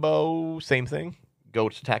 Timbo, same thing.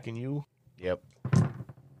 Goat's attacking you. Yep.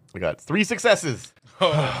 We got 3 successes.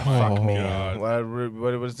 Fuck me. God.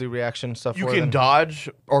 What was the reaction stuff You for can then? dodge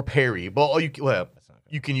or parry. Well, you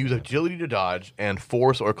can use agility to dodge and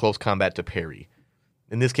force or close combat to parry.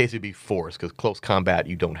 In this case, it'd be force, because close combat,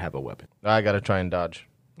 you don't have a weapon. I got to try and dodge.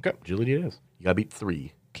 Okay, agility it is. You got to beat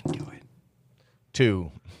 3. Can do it.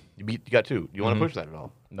 2. You got 2. You want to push that at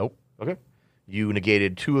all? Nope. Okay. You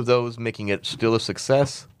negated 2 of those, making it still a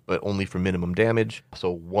success, but only for minimum damage.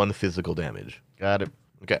 So 1 physical damage. Got it.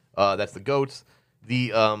 Okay. That's the goats. The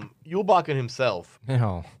Yulbakken himself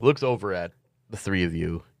No. looks over at the 3 of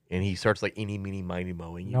you, and he starts like eeny, meeny, miny,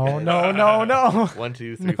 mowing you. No, guys. no. 1,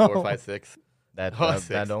 2, 3, No. 4, 5, 6. That Oh, that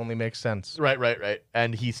 6. only makes sense. Right.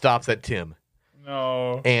 And he stops at Tim.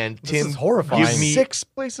 No. And Tim, is horrifying. give me. 6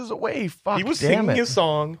 places away. Fuck. He was damn singing it. his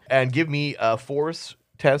song, and give me a force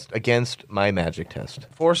test against my magic test.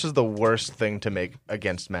 Force is the worst thing to make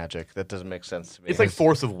against magic. That doesn't make sense to me. It's like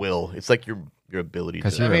force of will. It's like your ability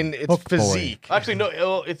 'Cause to. I you're a mean, it's book boy. physique. Actually,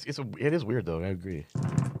 no. It is weird though. I agree.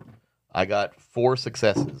 I got 4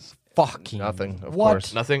 successes. Fucking Nothing, of what?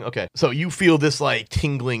 course. Nothing. Okay. So you feel this like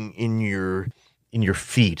tingling in your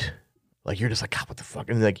feet, like you're just like, God, what the fuck?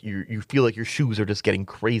 And like you feel like your shoes are just getting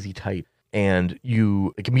crazy tight, and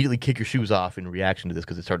you like immediately kick your shoes off in reaction to this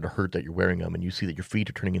because it's starting to hurt that you're wearing them, and you see that your feet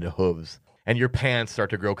are turning into hooves, and your pants start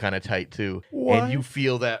to grow kind of tight too, and you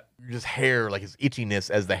feel that just hair, like his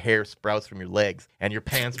itchiness as the hair sprouts from your legs, and your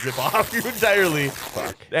pants rip off you entirely.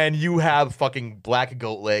 Fuck. And you have fucking black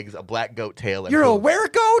goat legs, a black goat tail. And You're a hooves.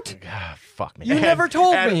 were-goat? Ah, fuck me. You never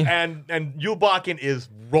told me. And Yulbakken is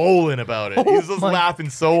rolling about it. He's just my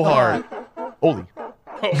laughing so hard. Holy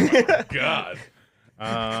God.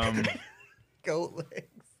 goat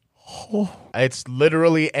legs. It's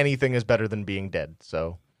literally anything is better than being dead.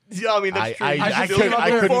 So Yeah, I mean that's true. I You couldn't- still I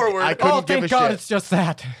move couldn't- forward. I couldn't Oh, give thank a God shit. it's just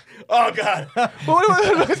that. Oh God. what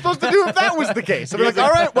am I supposed to do if that was the case? I'd be like,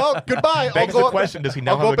 all right, well, goodbye. I'll Begs go the up. question: does he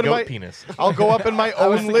now I'll go have up a in goat my- penis? I'll go up in my I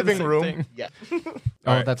was own thinking the living same room. thing. Yeah.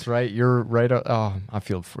 Oh, right. that's right. You're right. Oh, I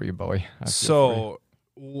feel for you, boy. I feel for you. So,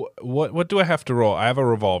 what do I have to roll? I have a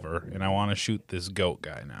revolver, and I want to shoot this goat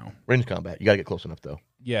guy now. Range combat. You gotta get close enough though.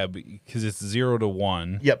 Yeah, because it's 0 to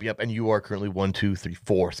 1. Yep. And you are currently 1, 2, 3,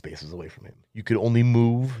 4 spaces away from him. You could only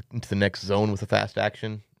move into the next zone with a fast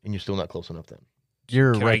action, and you're still not close enough then.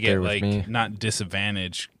 You're Can right I get there with like me. not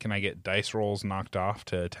disadvantage? Can I get dice rolls knocked off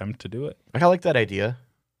to attempt to do it? I kinda like that idea.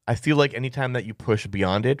 I feel like anytime that you push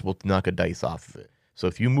beyond it, we'll knock a dice off of it. So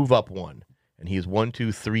if you move up 1, and he is 1,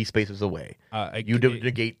 2, 3 spaces away, you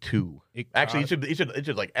negate 2. Actually, it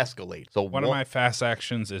should like escalate. So one of my fast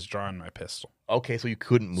actions is drawing my pistol, okay, so you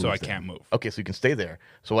couldn't move. so I then. can't move. Okay, so you can stay there.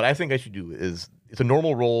 So what I think I should do is it's a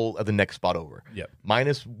normal roll of the next spot over. Yep.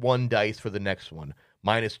 -1 dice for the next one.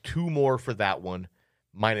 -2 more for that one.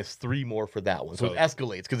 -3 more for that one. So it So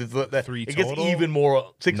escalates because it's 3 it gets total? even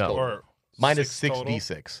more 6 No. total. Or Minus 6 total?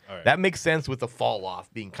 d6. All right. That makes sense with the fall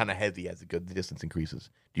off being kind of heavy as the distance increases.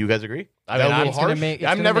 Do you guys agree? I Is that mean, a little it's gonna harsh? make- I'm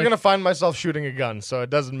gonna never make- going to find myself shooting a gun, so it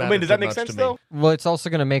doesn't matter. I mean, does that too make much sense to me. though? Well, it's also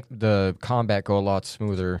going to make the combat go a lot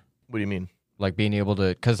smoother. What do you mean? Like being able to,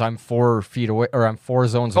 because I'm 4 feet away, or I'm 4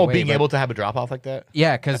 zones Oh, away. being but- able to have a drop off like that?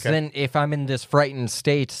 Yeah, because Okay. then if I'm in this frightened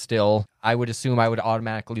state still, I would assume I would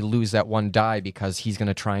automatically lose that 1 die because he's going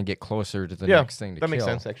to try and get closer to the next thing to that kill. makes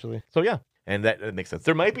sense actually. So yeah, and that makes sense.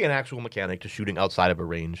 There might be an actual mechanic to shooting outside of a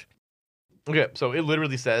range. Okay, so it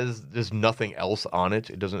literally says there's nothing else on it.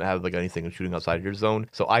 It doesn't have like anything shooting outside of your zone.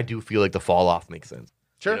 So I do feel like the fall off makes sense.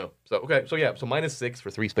 Sure. You know? So okay, so yeah, so -6 for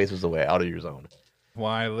 3 spaces away out of your zone. Well,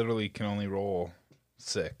 I literally can only roll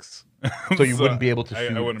 6. So you wouldn't be able to I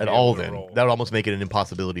shoot wouldn't at be all able to then. roll. That would almost make it an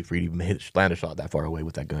impossibility for you to even land a shot that far away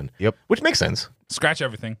with that gun. Yep. Which makes sense. Scratch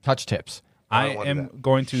everything. Touch tips. I don't wanna do am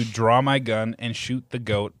going to draw my gun and shoot the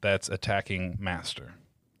goat that's attacking Master.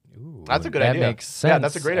 Ooh, That's a good that idea. makes sense. Yeah,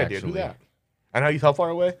 that's a great idea. Do actually. that. And how far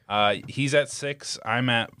away? He's at 6. I'm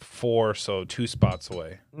at 4, so 2 spots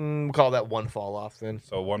away. We'll call that one fall off then.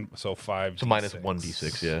 So 5. So minus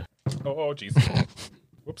 1d6, yeah. Oh, Jesus.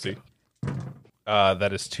 Whoopsie.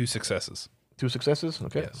 That is 2 successes. 2 successes?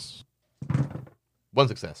 Okay. Yes. 1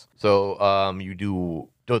 success. So you do.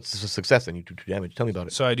 No, it's a success and you do 2 damage. Tell me about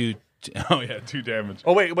it. So I do. 2 damage.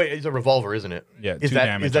 Oh wait, it's a revolver, isn't it? Yeah, Is 2 that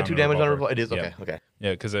damage. is that on 2 a damage on a revolver. revolver? It is. Yeah. Okay. Okay.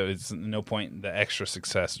 Yeah, because it's no point. The extra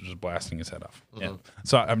success was blasting his head off. Mm-hmm. Yeah.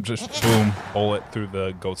 So I'm just boom, bullet through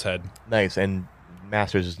the goat's head. Nice. And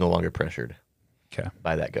Masters is no longer pressured Okay.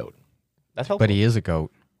 by that goat. That's helpful. But he is a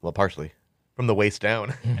goat. Well, partially. From the waist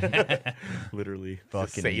down. Literally.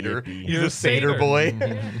 Fucking satyr. yippee. He's a satyr boy.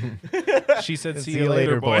 She said, See you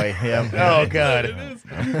later, boy. Yeah. Oh,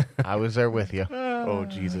 God. I was there with you. Oh,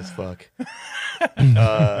 Jesus, fuck.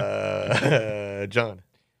 John.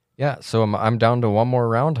 Yeah, so I'm down to one more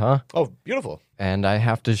round, huh? Oh, beautiful. And I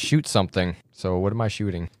have to shoot something. So what am I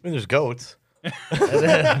shooting? I mean, there's goats.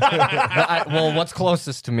 Well, what's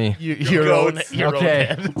closest to me? Your own, goats. your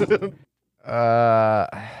Okay. own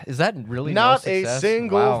Is that really Not no a success?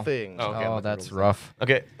 single Wow. thing. Oh, okay, Oh, I'm that's rolling. rough.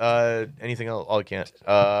 Okay. Anything else? Oh, I can't.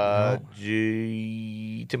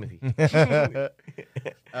 Timothy.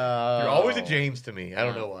 You're always a James to me. I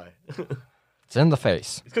don't know why. It's in the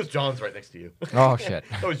face. It's because John's right next to you. Oh shit.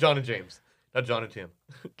 Oh, it's John and James, not John and Tim.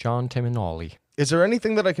 John, Tim, and Ollie. Is there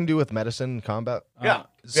anything that I can do with medicine in combat? Yeah.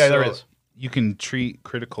 Yeah, there so is. You can treat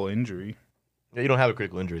critical injury. Yeah, you don't have a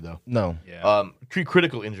critical injury though. No. Yeah. Treat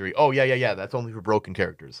critical injury. Oh yeah. That's only for broken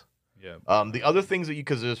characters. Yeah. The other things that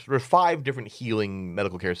because there's 5 different healing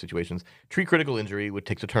medical care situations. Treat critical injury, which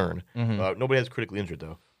takes a turn. Nobody has critically injured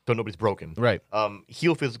though, so nobody's broken. Right.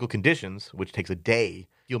 Heal physical conditions, which takes a day.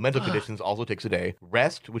 Heal mental conditions also takes a day.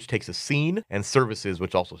 Rest, which takes a scene, and services,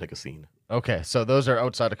 which also take a scene. Okay, so those are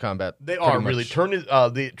outside of combat. They pretty are really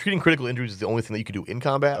much. the treating critical injuries is the only thing that you can do in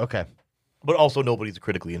combat. Okay. But also nobody's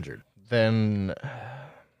critically injured. Then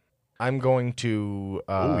I'm going to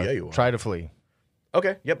yeah, you are. try to flee.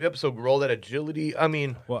 Okay. Yep. So roll that agility. I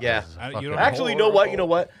mean, Well, yeah. you don't Actually, you know what? There's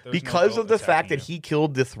no Because goat of the fact that attacking he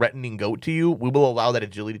killed the threatening goat to you, we will allow that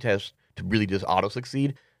agility test to really just auto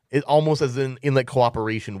succeed. It almost as in like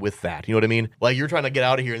cooperation with that. You know what I mean? Like you're trying to get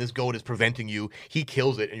out of here and this goat is preventing you. He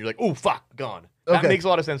kills it and you're like, oh fuck, gone. That Okay. makes a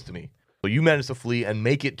lot of sense to me. So you manage to flee and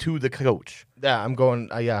make it to the coach. Yeah, I'm going.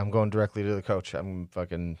 I'm going directly to the coach. I'm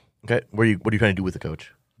fucking. Okay. What are you trying to do with the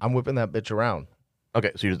coach? I'm whipping that bitch around.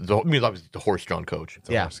 Okay, so it means obviously the horse-drawn coach. It's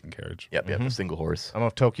a Yeah. horse and carriage. Yep, the single horse. I'm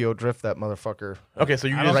gonna Tokyo drift that motherfucker. Okay, so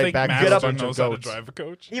you I don't right think back, Master get up, knows how to goats. drive a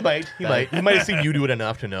coach. He might. He might have seen you do it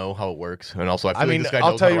enough to know how it works, and also I feel I mean, like this guy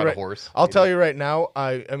I'll knows tell how to you ride right. a horse. I'll tell you right now.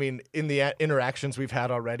 I mean, in the interactions we've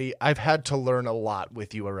had already, I've had to learn a lot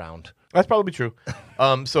with you around. That's probably true.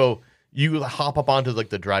 So you hop up onto like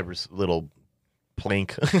the driver's little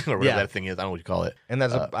plank or whatever Yeah. that thing is. I don't know what you call it. And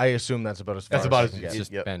that's I assume that's about as far That's as about I as- can It's get.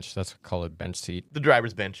 just Yep. bench. That's call it bench seat. The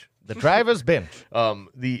driver's bench. The driver's bench.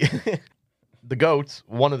 The the goats.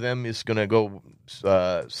 One of them is gonna go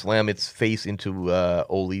slam its face into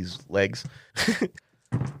Oli's legs.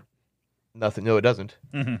 Nothing. No, it doesn't.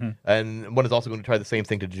 And one is also going to try the same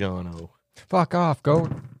thing to John. Oh, Fuck off,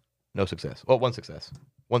 goat. no success. Well, one success.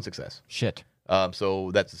 One success. Shit.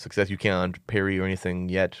 So that's a success. You can't parry or anything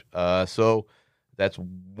yet. So that's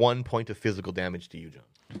 1 point of physical damage to you, John.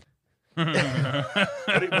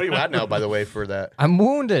 What are you at now, by the way, for that? I'm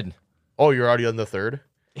wounded. Oh, you're already on the 3rd?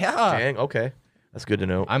 Yeah. Dang, okay. That's good to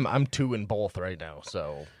know. I'm 2 in both right now,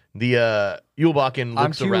 so The Yulbakken I'm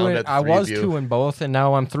looks two around in, at the I three was of you. 2 in both, and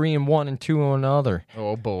now I'm 3 in one and 2 in another.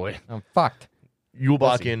 oh boy. I'm fucked.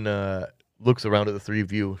 Yulbakken looks around at the 3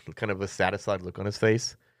 of you, kind of a satisfied look on his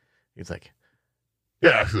face. He's like,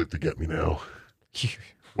 Yeah, that's to get me now.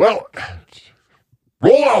 Well,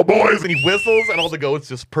 roll out, boys. and he whistles, and all the goats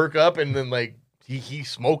just perk up, and then like he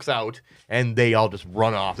smokes out, and they all just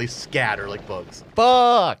run off. They scatter like bugs,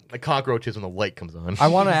 Fuck. like cockroaches when the light comes on. I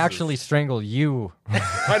want to actually strangle you.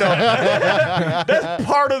 I know. That's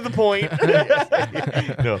part of the point.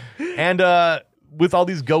 No. And with all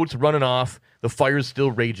these goats running off, the fire's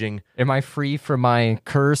still raging. Am I free from my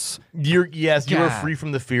curse? You are God. free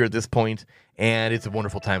from the fear at this point, and it's a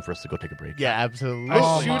wonderful time for us to go take a break. Yeah, absolutely.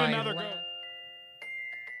 Oh Shoot my another goat.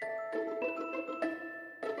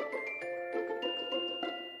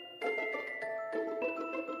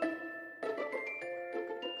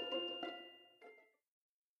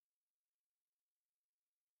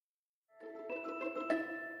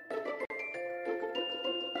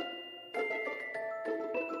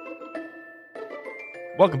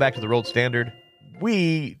 Welcome back to the Rolled Standard.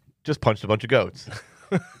 We just punched a bunch of goats.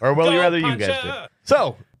 Or, well, rather you guys did.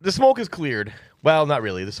 So, the smoke is cleared. Well, not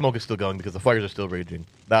really. The smoke is still going because the fires are still raging.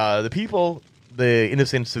 The people, the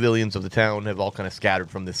innocent civilians of the town, have all kind of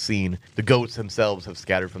scattered from this scene. The goats themselves have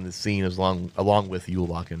scattered from this scene along with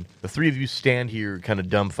Yulbakken. The three of you stand here kind of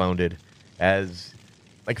dumbfounded as,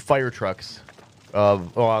 like, fire trucks,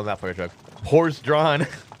 not fire trucks, horse-drawn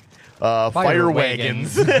fire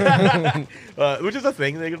wagons, which is a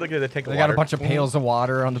thing. They take They water. got a bunch of pails of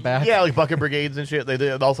water on the back. Yeah, like bucket brigades and shit. They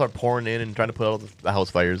all start pouring in and trying to put out the house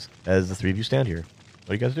fires as the three of you stand here. What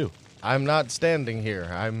do you guys do? I'm not standing here.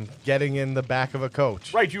 I'm getting in the back of a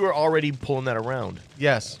coach. Right, you were already pulling that around.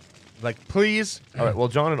 Yes. Like, please. All right, well,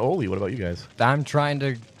 John and Oli, what about you guys? I'm trying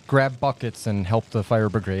to grab buckets and help the fire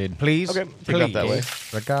brigade. Please. Okay, take it up that way.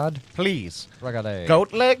 Regard? Please. Regard.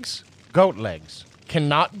 Goat legs? Goat legs.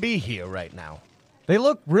 Cannot be here right now. They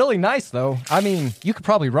look really nice, though. I mean, you could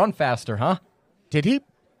probably run faster, huh? Did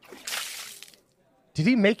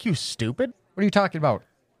he make you stupid? What are you talking about?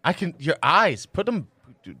 Your eyes, put them,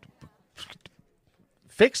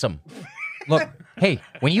 fix them. Look, hey,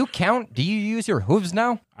 when you count, do you use your hooves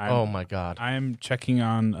now? Oh my God. I'm checking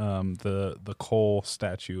on the coal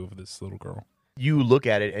statue of this little girl. You look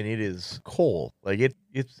at it and it is coal. Like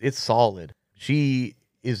it's solid. She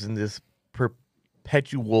is in this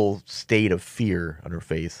perpetual state of fear on her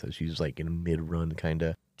face as she's like in a mid-run kind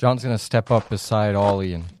of. John's gonna step up beside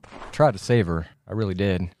Ollie and try to save her. I really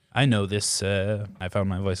did. I know this. I found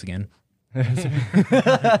my voice again.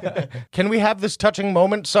 Can we have this touching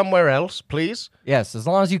moment somewhere else, please? Yes, as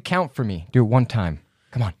long as you count for me. Do it one time.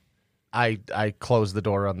 Come on. I close the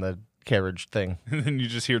door on the carriage thing. And then you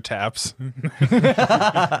just hear taps.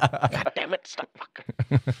 God damn it, stop.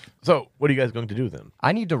 So, what are you guys going to do then?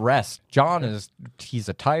 I need to rest. He's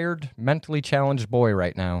a tired, mentally challenged boy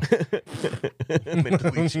right now.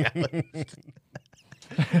 Mentally challenged.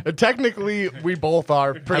 Technically, we both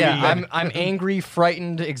are pretty. Yeah, I'm angry,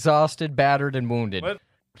 frightened, exhausted, battered, and wounded. What?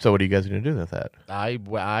 So, what are you guys going to do with that?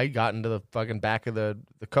 I got into the fucking back of the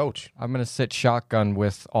coach. I'm gonna sit shotgun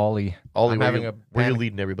with Ollie. Ollie, I'm where having you, a where you panic.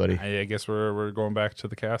 leading everybody? I guess we're going back to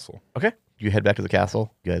the castle. Okay. You head back to the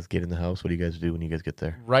castle. You guys get in the house. What do you guys do when you guys get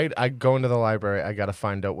there? Right, I go into the library. I gotta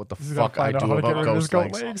find out what the fuck I do about ghost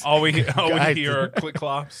legs. All we Guys. hear are click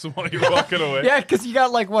clops while you're walking away. Yeah, because you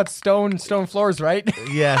got like what stone floors, right?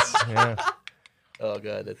 Yes. Yeah. Oh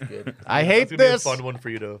god, that's good. I hate That's gonna be a this. fun one for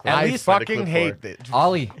you to. I least find a fucking clip hate for. it.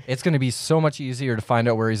 Ollie, it's gonna be so much easier to find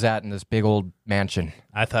out where he's at in this big old mansion.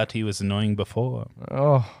 I thought he was annoying before.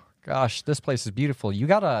 Oh gosh, this place is beautiful. You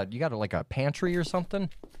got a like a pantry or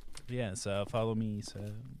something? Yes, follow me. So.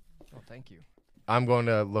 Oh, thank you. I'm going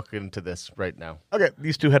to look into this right now. Okay,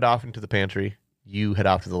 these two head off into the pantry. You head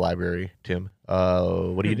off to the library, Tim.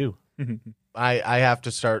 What do you do? I have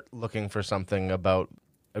to start looking for something about.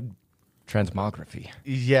 Transmography.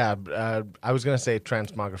 Yeah, I was gonna say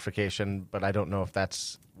transmogrification, but I don't know if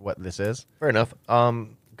that's what this is. Fair enough. Why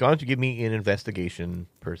don't you give me an investigation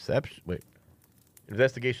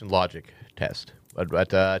investigation logic test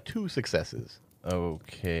at 2 successes.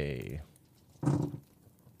 Okay.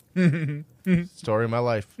 Story of my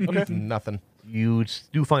life. Okay. Nothing. You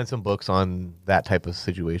do find some books on that type of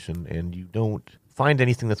situation, and you don't find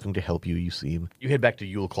anything that's going to help you. You seem. You head back to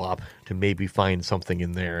Yule Klop to maybe find something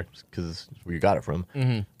in there because it's where you got it from,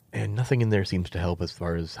 and nothing in there seems to help as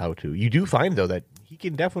far as how to. You do find though that he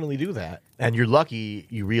can definitely do that, and you're lucky.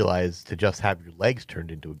 You realize to just have your legs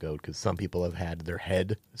turned into a goat because some people have had their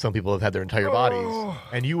head, some people have had their entire bodies,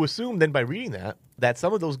 and you assume then by reading that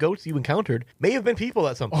some of those goats you encountered may have been people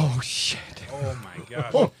at some point. Oh shit. Oh my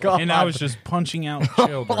gosh. Oh, God. And I was just punching out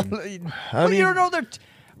children. Well, you don't know they're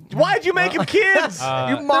Why'd you make him kids?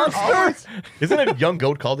 you monster. Isn't a young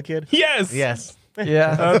goat called a kid? Yes. Yes.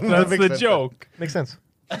 Yeah. That's makes the sense. joke. Makes sense.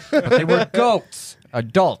 But they were goats.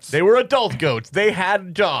 Adults. They were adult goats. They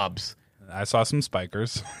had jobs. I saw some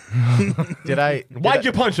spikers. Why'd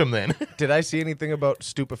you punch them then? Did I see anything about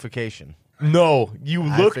stupefaction? No, you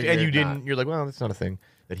looked and you figured didn't. not. You're like, well, that's not a thing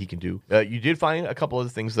that he can do. You did find a couple other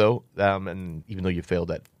things though, and even though you failed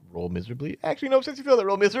that roll miserably, actually no, since you failed that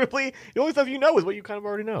roll miserably, the only stuff you know is what you kind of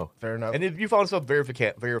already know. Fair enough. And if you found stuff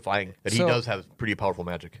verifying that he So- does have pretty powerful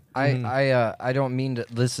magic. I don't mean to.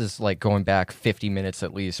 This is like going back 50 minutes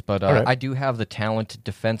at least, but All right. I do have the talent.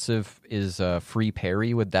 Defensive is free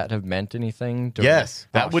parry. Would that have meant anything? Yes,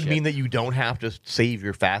 that Oh, would shit. mean that you don't have to save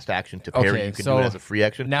your fast action to parry. Okay, You can so do it as a free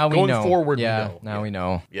action. Now we Going know. forward, yeah, we know. now we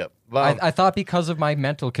know. Yep. I thought because of my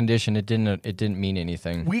mental condition, it didn't mean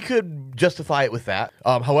anything. We could justify it with that.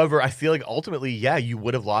 However, I feel like ultimately, yeah, you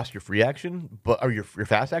would have lost your free action, or your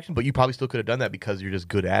fast action, but you probably still could have done that because you're just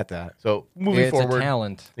good at that. So moving It's forward, a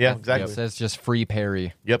talent. Yeah, exactly. It says just free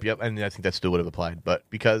parry. Yep, and I think that still would have applied, but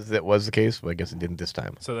because that was the case, well, I guess it didn't this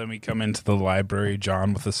time. So then we come into the library,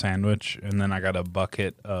 John with a sandwich, and then I got a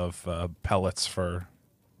bucket of pellets for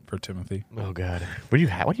Timothy. Oh God, what do you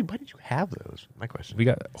have? Why did you have those? My question. We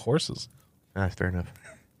got horses. That's fair enough.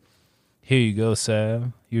 Here you go,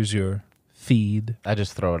 Sal. Here's your feed. I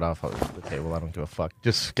just throw it off the table. I don't give a fuck.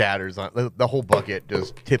 Just scatters on the whole bucket.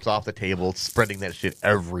 Just tips off the table, spreading that shit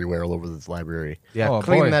everywhere all over this library. Yeah, Oh,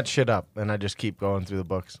 clean boy. that shit up, and I just keep going through the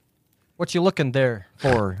books. What you looking there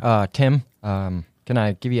for, Tim? Can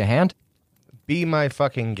I give you a hand? Be my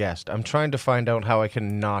fucking guest. I'm trying to find out how I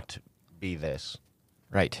can not be this.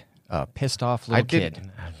 Right. Pissed off little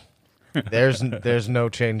kid. There's no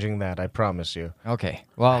changing that. I promise you. Okay.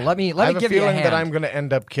 Well, let me I have give a you a feeling hand. that I'm going to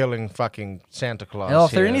end up killing fucking Santa Claus. Well,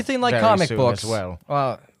 if they're here anything like very comic soon books, as well.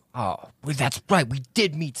 well, that's right. We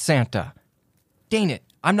did meet Santa. Dang it!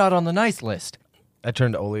 I'm not on the nice list. I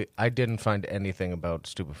turned Oli. I didn't find anything about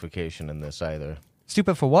stupefaction in this either.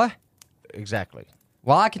 Stupid for what? Exactly.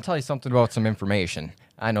 Well, I can tell you something about some information.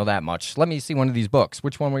 I know that much. Let me see one of these books.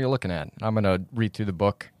 Which one were you looking at? I'm gonna read through the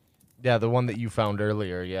book. Yeah, the one that you found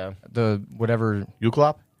earlier. Yeah. The whatever.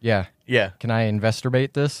 Euclop? Yeah. Yeah. Can I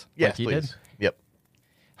investigate this? Yes, like you please. did? Yep.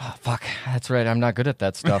 Oh, fuck. That's right. I'm not good at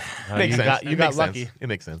that stuff. Makes you sense. got- you It got makes lucky. sense. It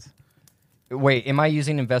makes sense. Wait, am I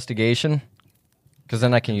using investigation? Because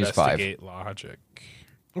then I can use 5. Investigate logic.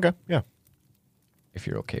 Okay. Yeah. If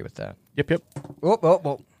you're okay with that. Yep.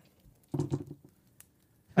 Oh.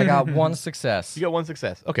 I got 1 success. You got 1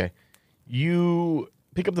 success. Okay. You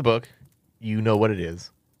pick up the book. You know what it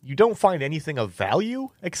is. You don't find anything of value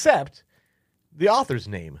except the author's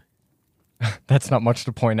name. That's not much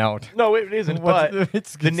to point out. No, it isn't. What's- But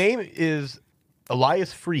it's- the name is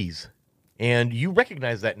Elias Fries, and you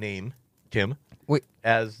recognize that name, Tim, Wait,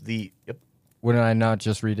 as the. Yep. wouldn't I not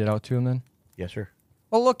just read it out to him then? Yeah, sure.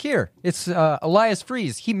 Well, look here. It's Elias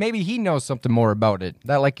Fries. Maybe he knows something more about it.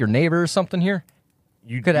 That like your neighbor or something here?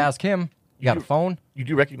 You could ask him. You got a phone? You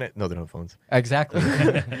do recognize? No, they don't have phones. Exactly.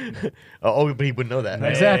 But he wouldn't know that.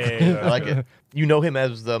 Exactly. I like it. You know him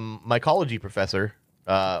as the mycology professor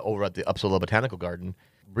over at the Uppsala Botanical Garden,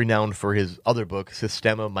 renowned for his other book,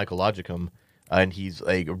 Systema Mycologicum, and he's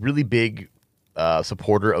a really big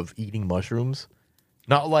supporter of eating mushrooms.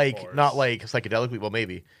 Not like psychedelically, well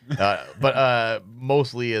maybe, but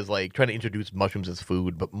mostly as like trying to introduce mushrooms as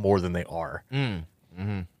food, but more than they are.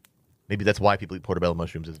 Maybe that's why people eat portobello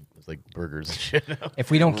mushrooms as like burgers and shit.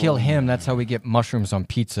 If we don't kill him, that's how we get mushrooms on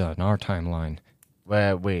pizza in our timeline.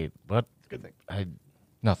 Wait, what? Good thing.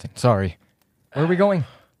 Nothing. Sorry. Where are we going?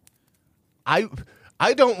 I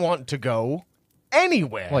don't want to go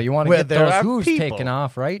anywhere. Well, you want to where get there those are hooves people. taken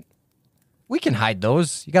off, right? We can hide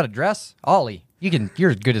those. You got a dress? Ollie,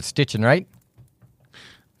 you're good at stitching, right?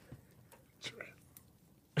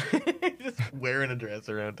 Just wearing a dress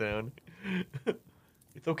around town.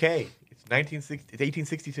 It's okay. It's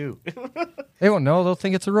 1862. They won't know. They'll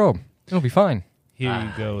think it's a robe. It'll be fine. Here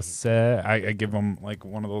you go, sir. I give him like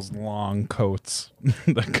one of those long coats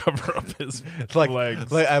that cover up his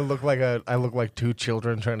legs. I look like 2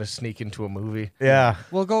 children trying to sneak into a movie. Yeah.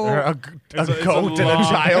 We'll go. Or a It's a goat and a long-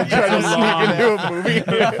 child trying to it's a sneak into a movie.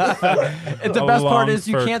 The A best part long is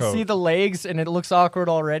you fur can't coat. see the legs, and it looks awkward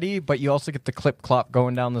already. But you also get the clip clop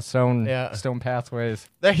going down the stone pathways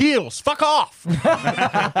Their heels. Fuck off. The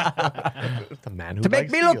man who to make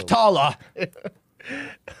likes me look heels. taller.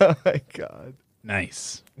 Oh my god.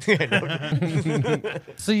 Nice.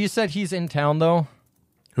 So you said he's in town though,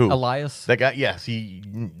 Who? Elias? That guy? Yes. He.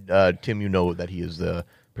 Tim, you know that he is the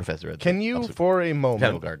professor at the Can you, Uppsala for a Botanical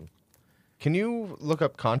moment, Garden. can you look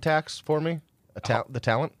up contacts for me? The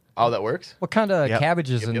talent? Oh, that works? What kind of Yep. cabbage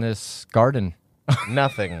is in Yep. this garden?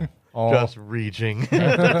 Nothing. Oh, Just reaching.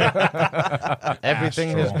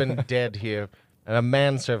 Everything has been dead here, and a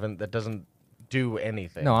manservant that doesn't do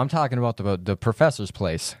anything. no, I'm talking about the professor's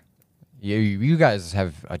place. You guys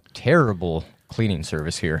have a terrible cleaning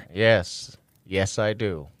service here. Yes, I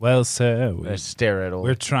do. Well, sir, I stare at old.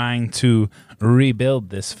 we're trying to rebuild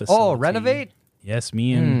this facility. Oh, renovate? Yes,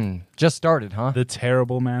 me and Just started, huh? the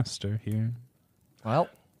terrible master here. Well,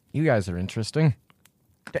 you guys are interesting.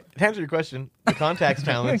 To answer your question, the contacts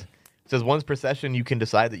talent says once per session, you can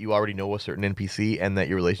decide that you already know a certain NPC and that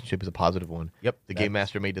your relationship is a positive one. Yep. The game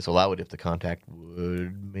master may disallow it if the contact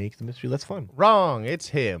would make the mystery less fun. Wrong. It's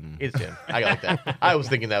him. It's him. I like that. I was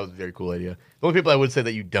thinking that was a very cool idea. The only people I would say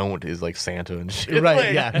that you don't is like Santa and shit. Right,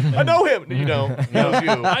 Like, yeah. I know him. You don't. He knows you.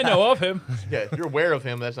 I know of him. Yeah, if you're aware of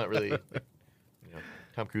him, that's not really.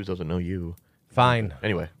 Tom Cruise doesn't know you. Fine.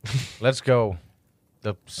 Anyway, Let's go.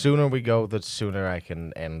 The sooner we go, the sooner I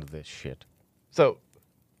can end this shit. so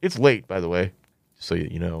it's late, by the way, just so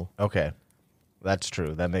you know. Okay. That's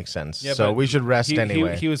true. That makes sense. Yeah, so but we should rest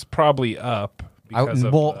anyway. He was probably up because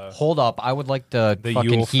of hold up. I would like to the fucking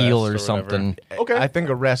Yule heal Fest or or something. Okay. I think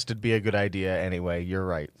a rest would be a good idea anyway. You're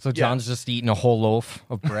right. So John's just eating a whole loaf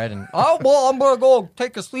of bread and oh well, I'm gonna go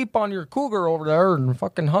take a sleep on your cougar over there in the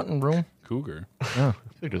fucking hunting room. cougar. I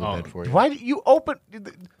think there's a bed for you. Why did you open...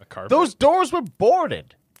 A carpet. Those doors were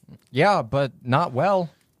boarded. Yeah, but not well.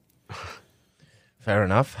 Fair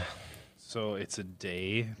enough. So it's a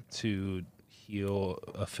day to heal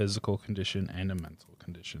a physical condition and a mental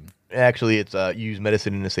condition. Actually, it's you use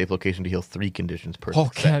medicine in a safe location to heal 3 conditions per Oh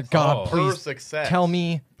success. God, Oh. Per please success. tell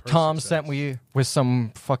me Tom success. sent me with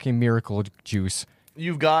some fucking miracle juice.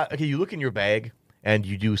 You've got you look in your bag and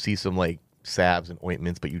you do see some like salves and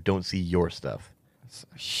ointments, but you don't see your stuff.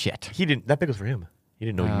 Shit. He didn't. That bag was for him. He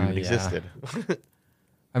didn't know you even yeah. existed.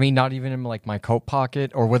 I mean, not even in like my coat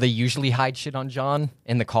pocket, or where they usually hide shit on John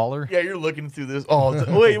in the collar. Yeah, you're looking through this. Oh,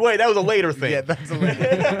 wait, that was a later thing. Yeah, that's a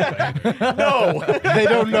little... No, They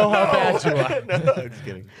don't know how bad you are. no, I'm just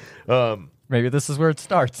kidding. Maybe this is where it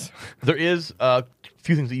starts. There is a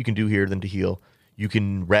few things that you can do here then to heal. You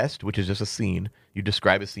can rest, which is just a scene. You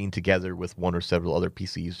describe a scene together with one or several other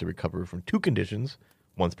PCs to recover from 2 conditions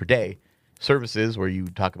once per day. Services, where you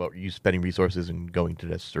talk about you spending resources and going to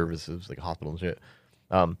the services like a hospital and shit.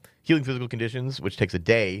 Healing physical conditions, which takes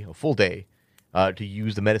a full day, to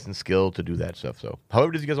use the medicine skill to do that stuff. So,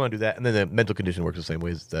 however, does you guys want to do that? And then the mental condition works the same way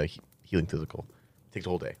as the healing physical. It takes a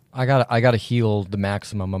whole day. I gotta heal the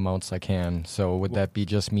maximum amounts I can. So would that be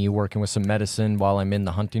just me working with some medicine while I'm in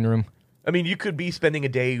the hunting room? I mean, you could be spending a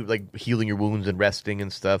day like healing your wounds and resting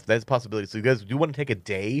and stuff. That's a possibility. So, you guys do want to take a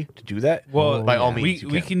day to do that? Well, by all means,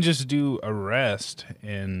 we can just do a rest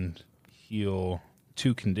and heal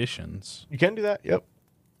 2 conditions. You can do that. Yep.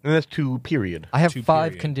 And that's 2 period. I have 2 5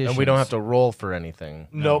 period. conditions. And we don't have to roll for anything.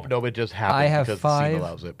 Nope, it just happens I have because 5 the scene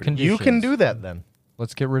allows it. conditions. You can do that then.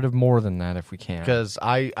 Let's get rid of more than that if we can. Because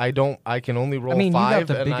I can only roll I mean, 5. you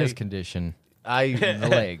got the and biggest condition, I the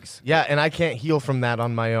legs. Yeah, and I can't heal from that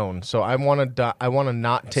on my own. So I want to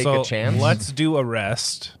not take So a chance. let's do a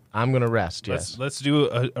rest. I'm going to rest, yes. Let's do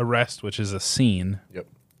a rest, which is a scene, Yep.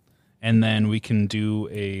 and then we can do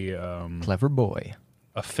a Clever boy.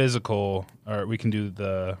 physical, or we can do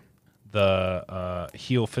the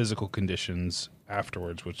heal physical conditions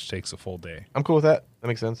afterwards, which takes a full day. I'm cool with that. That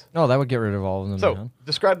makes sense. No, that would get rid of all of them. So, man.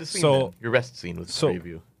 describe the scene. So- then. Your rest scene with the so- 3 of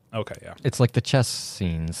you. Okay, yeah. It's like the chess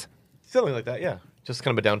scenes. Something like that, yeah. Just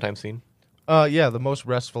kind of a downtime scene. Yeah, the most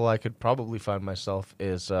restful I could probably find myself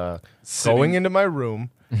is going into my room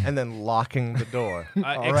and then locking the door.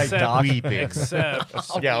 All right, except, Doc.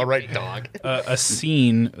 Except Yeah, all right, dog. a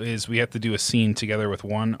scene is we have to do a scene together with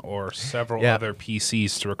one or several Yeah. other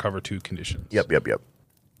PCs to recover 2 conditions. Yep.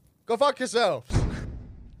 Go fuck yourself.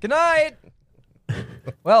 Good night.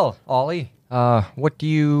 Well, Ollie, what do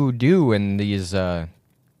you do in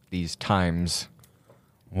these times?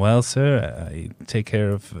 Well, sir, I take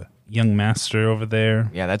care of young master over there.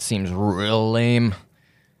 Yeah, that seems real lame.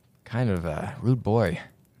 Kind of a rude boy.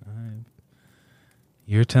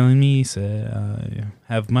 You're telling me, sir,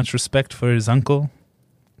 I have much respect for his uncle.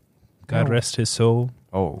 God No. rest his soul.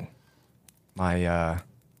 Oh, my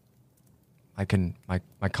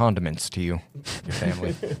condiments to you, your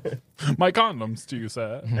family. My condoms to you,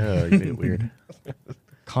 sir. Oh, you made it weird.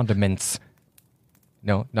 Condiments.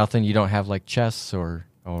 No, nothing. You don't have like chess or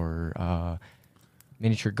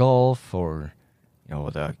miniature golf or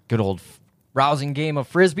the good old rousing game of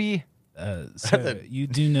frisbee. Sir, you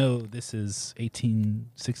do know this is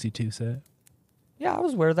 1862, sir? Yeah, I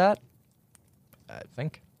was aware of that. I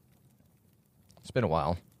think it's been a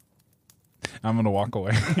while. I'm going to walk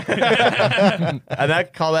away. And I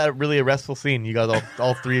call that really a restful scene. You guys,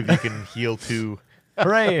 all 3 of you can heal 2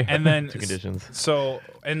 Hooray! And then 2 conditions.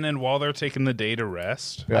 and then while they're taking the day to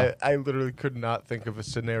rest, Yeah. I literally could not think of a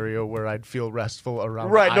scenario where I'd feel restful around.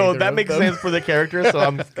 Right, no, either that of makes them. sense for the character, so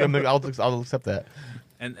I'll accept that.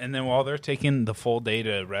 and then while they're taking the full day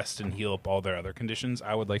to rest and heal up all their other conditions,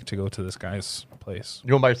 I would like to go to this guy's place. You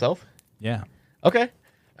going by yourself? Yeah. Okay.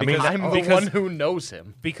 I mean, I'm the because- one who knows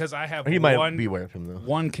him. Because I have he might be aware of him, though.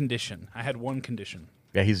 one condition. I had one condition.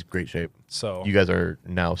 Yeah, he's in great shape. So You guys are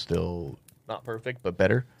now still not perfect, but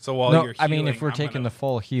better. so while No, you're I mean, healing, if we're I'm taking gonna- the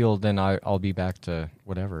full heal, then I'll be back to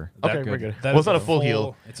whatever. That Okay, very good. That Well, it's is not a a full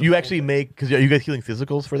heal. it's a You full actually day. make because are you guys healing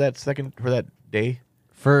physicals for that day?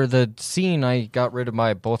 For the scene, I got rid of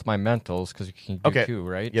both my mentals because you can do Okay. 2,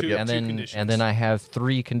 right? Yep, yep. And Two then conditions. I have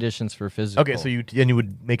 3 conditions for physical. Okay, so you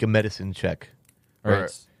would make a medicine check, All or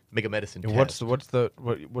right. make a medicine test. What's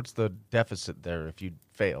the deficit there if you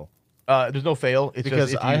fail? There's no fail. It's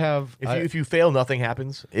Because just if you fail, nothing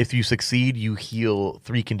happens. If you succeed, you heal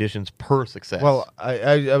 3 conditions per success. Well,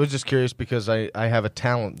 I was just curious because I have a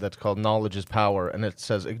talent that's called Knowledge is Power, and it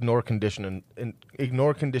says ignore conditions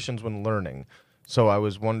when learning. So I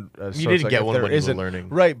was one. You didn't get one when you were learning,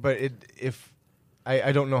 right? But if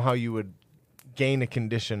I don't know how you would gain a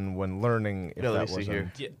condition when learning. If Yeah, let that me see was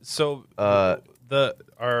here. Yeah, so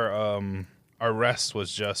our rest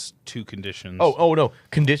was just 2 conditions. Oh no!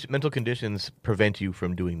 Mental conditions prevent you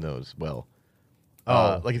from doing those well.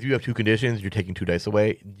 Like if you have 2 conditions, you're taking 2 dice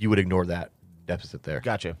away. You would ignore that deficit there.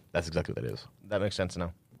 Gotcha. That's exactly what that is. That makes sense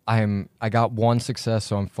now. I got 1 success,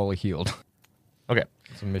 so I'm fully healed. Okay.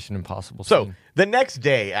 It's a Mission Impossible. So scene. the next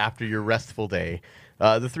day, after your restful day,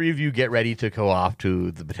 the 3 of you get ready to go off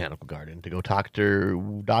to the botanical garden to go talk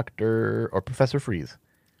to Dr. or Professor Freeze.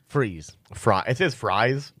 Freeze. It says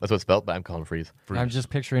Fries. That's what it's spelled, but I'm calling him Freeze. I'm just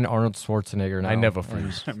picturing Arnold Schwarzenegger now. I never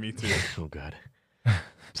freeze. Me too. Oh, God.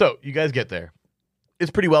 So you guys get there.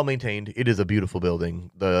 It's pretty well maintained. It is a beautiful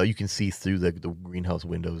building. You can see through the greenhouse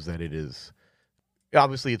windows that it is.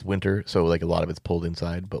 Obviously, it's winter, so like a lot of it's pulled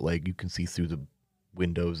inside, but like you can see through the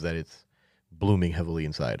windows that it's blooming heavily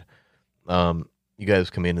inside. You guys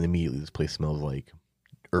come in and immediately this place smells like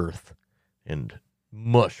earth and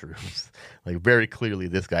mushrooms. Like very clearly,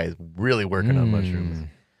 this guy is really working on mushrooms.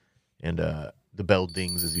 And the bell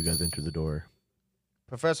dings as you guys enter the door.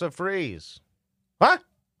 Professor Freeze. Huh?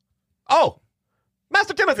 Oh,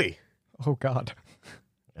 Master Timothy. Oh, God.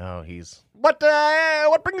 Oh, he's What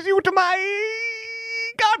brings you to my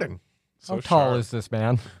garden? How tall is this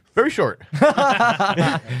man? Very short.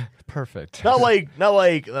 Perfect. Not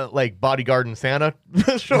like bodyguard and Santa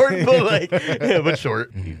short, but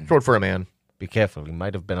short. Short for a man. Be careful. He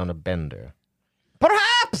might have been on a bender.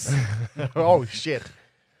 Perhaps. Oh shit.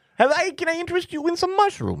 Can I interest you in some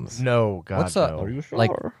mushrooms? No, God. What's up? no. Are you sure?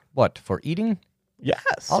 Like, what, for eating?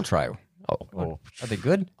 Yes. I'll try. Oh, Are they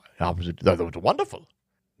good? opposite. That was wonderful.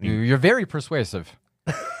 You're very persuasive.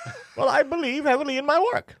 Well, I believe heavily in my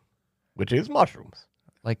work, which is mushrooms.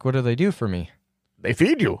 Like, what do they do for me? They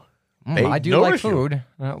feed you. They I do like nourish you. food.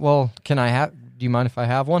 Well, can I have? Do you mind if I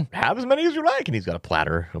have one? Have as many as you like. And he's got a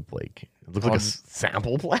platter of like, it looks like a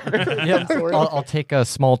sample platter. Yeah, I'll take a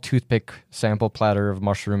small toothpick sample platter of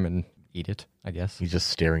mushroom and eat it, I guess. He's just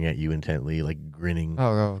staring at you intently, like grinning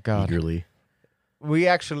Oh, God. eagerly. We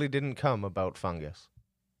actually didn't come about fungus.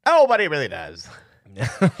 Nobody really does.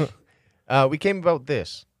 We came about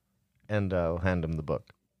this, and I'll hand him the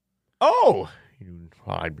book. Oh,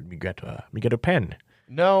 we get a pen.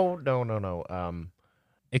 No.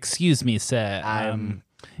 Excuse me, sir.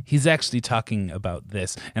 He's actually talking about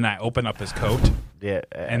this, and I open up his coat, Yeah,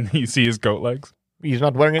 and you see his goat legs. He's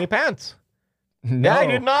not wearing any pants. No. I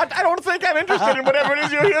did not. I don't think I'm interested in whatever it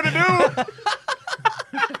is you're here to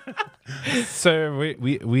do. Sir,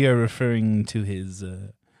 we are referring to his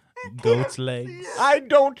goat's legs. I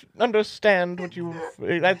don't understand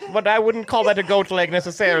what I wouldn't call that a goat leg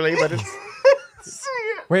necessarily, but it's.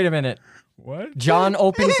 Wait a minute. What? John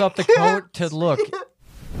opens up the coat to look.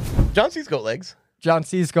 John sees goat legs. John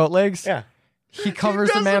sees goat legs. Yeah. He covers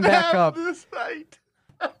the man back up.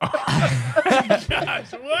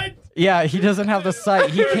 What? Yeah, he doesn't have the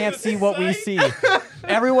sight. He can't see what we see.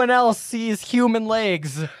 Everyone else sees human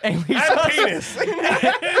legs, and we Penis.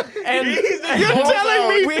 and You're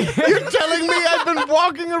telling me I've been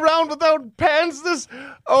walking around without pants this.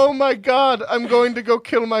 Oh my God! I'm going to go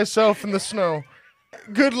kill myself in the snow.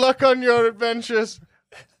 Good luck on your adventures.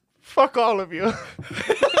 Fuck all of you.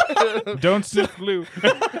 Don't sniff glue.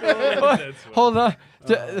 hold on.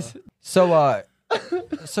 So,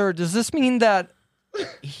 sir, does this mean that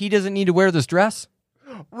he doesn't need to wear this dress?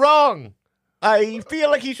 Wrong. I feel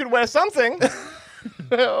like he should wear something.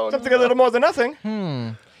 Something a little more than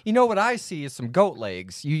nothing. You know what I see is some goat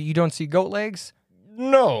legs. You don't see goat legs?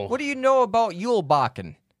 No. What do you know about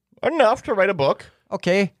Yulbakken? Enough to write a book.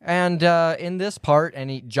 Okay, and in this part,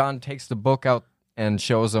 John takes the book out and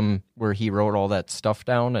shows him where he wrote all that stuff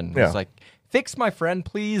down, and Yeah. he's like, "Fix my friend,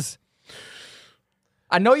 please."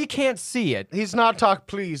 I know you can't see it. He's not talk.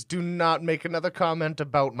 Please do not make another comment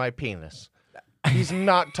about my penis. He's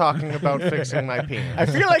not talking about fixing my penis. I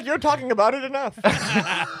feel like you're talking about it enough.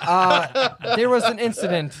 There was an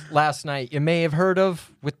incident last night you may have heard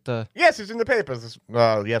of with the... Yes, it's in the papers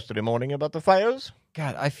yesterday morning about the fires.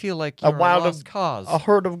 God, I feel like you're a wild lost cause. A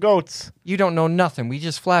herd of goats. You don't know nothing. We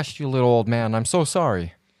just flashed you, little old man. I'm so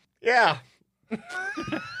sorry. Yeah.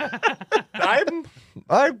 I'm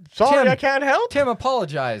sorry, Tim. I can't help. Tim,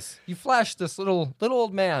 apologize. You flashed this little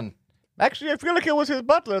old man. Actually, I feel like it was his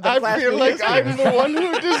butler that I flashed feel me like yesterday. I'm the one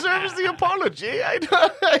who deserves the apology.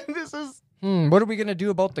 This is... What are we going to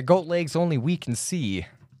do about the goat legs only we can see?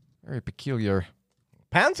 Very peculiar.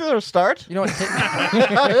 Pants are a start. You know what?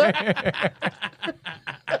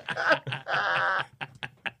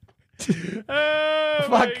 Oh, Fuck.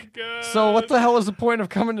 my God. So what the hell was the point of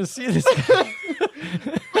coming to see this guy?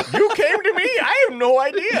 You came to me? I have no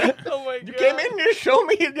idea. Oh, my You God. came in to show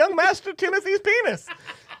me young Master Timothy's penis.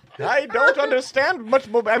 I don't understand much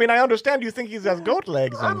more. I mean, I understand you think he has goat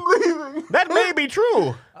legs. I'm leaving. That may be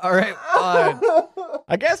true. All right.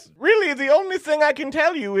 I guess really the only thing I can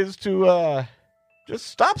tell you is to just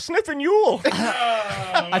stop sniffing Yule.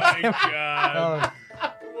 Oh, my God.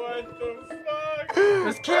 What the fuck?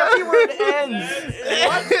 This can't be where it ends.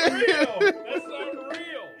 That's real. That's not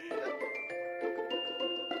real.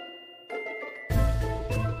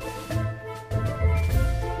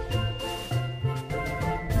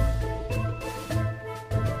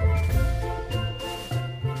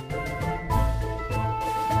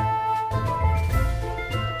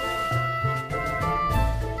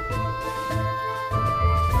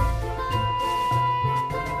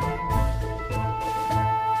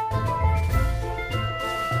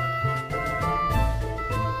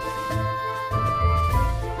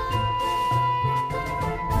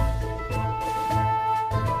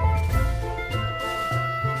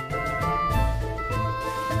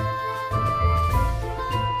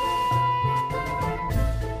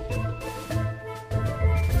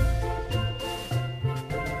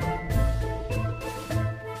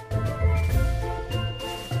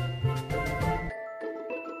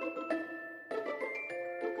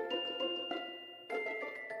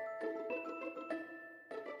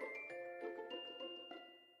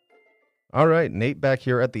 All right, Nate back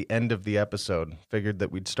here at the end of the episode. Figured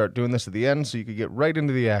that we'd start doing this at the end so you could get right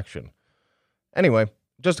into the action. Anyway,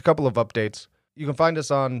 just a couple of updates. You can find us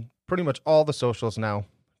on pretty much all the socials now.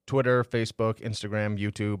 Twitter, Facebook, Instagram,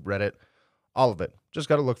 YouTube, Reddit, all of it. Just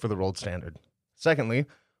got to look for the Rolled Standard. Secondly,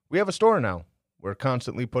 we have a store now. We're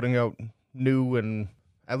constantly putting out new and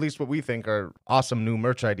at least what we think are awesome new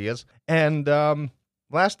merch ideas. And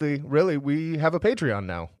lastly, really, we have a Patreon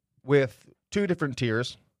now with 2 different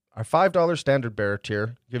tiers. Our $5 standard bearer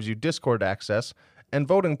tier gives you Discord access and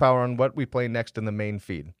voting power on what we play next in the main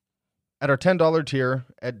feed. At our $10 tier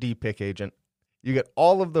at DPick Agent, you get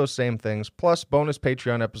all of those same things, plus bonus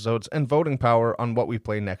Patreon episodes and voting power on what we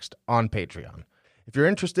play next on Patreon. If you're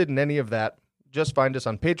interested in any of that, just find us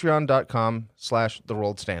on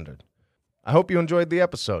patreon.com/therolledstandard. I hope you enjoyed the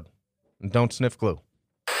episode, and don't sniff glue.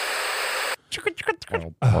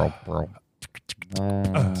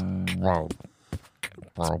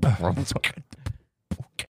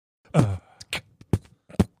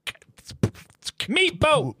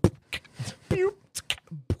 Meatball.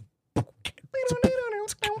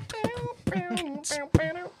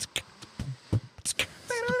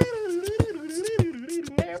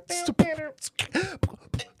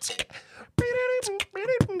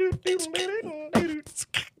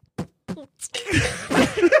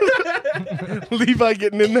 Levi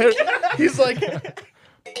getting in there. He's like...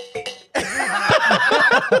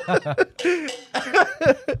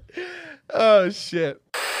 Oh, shit.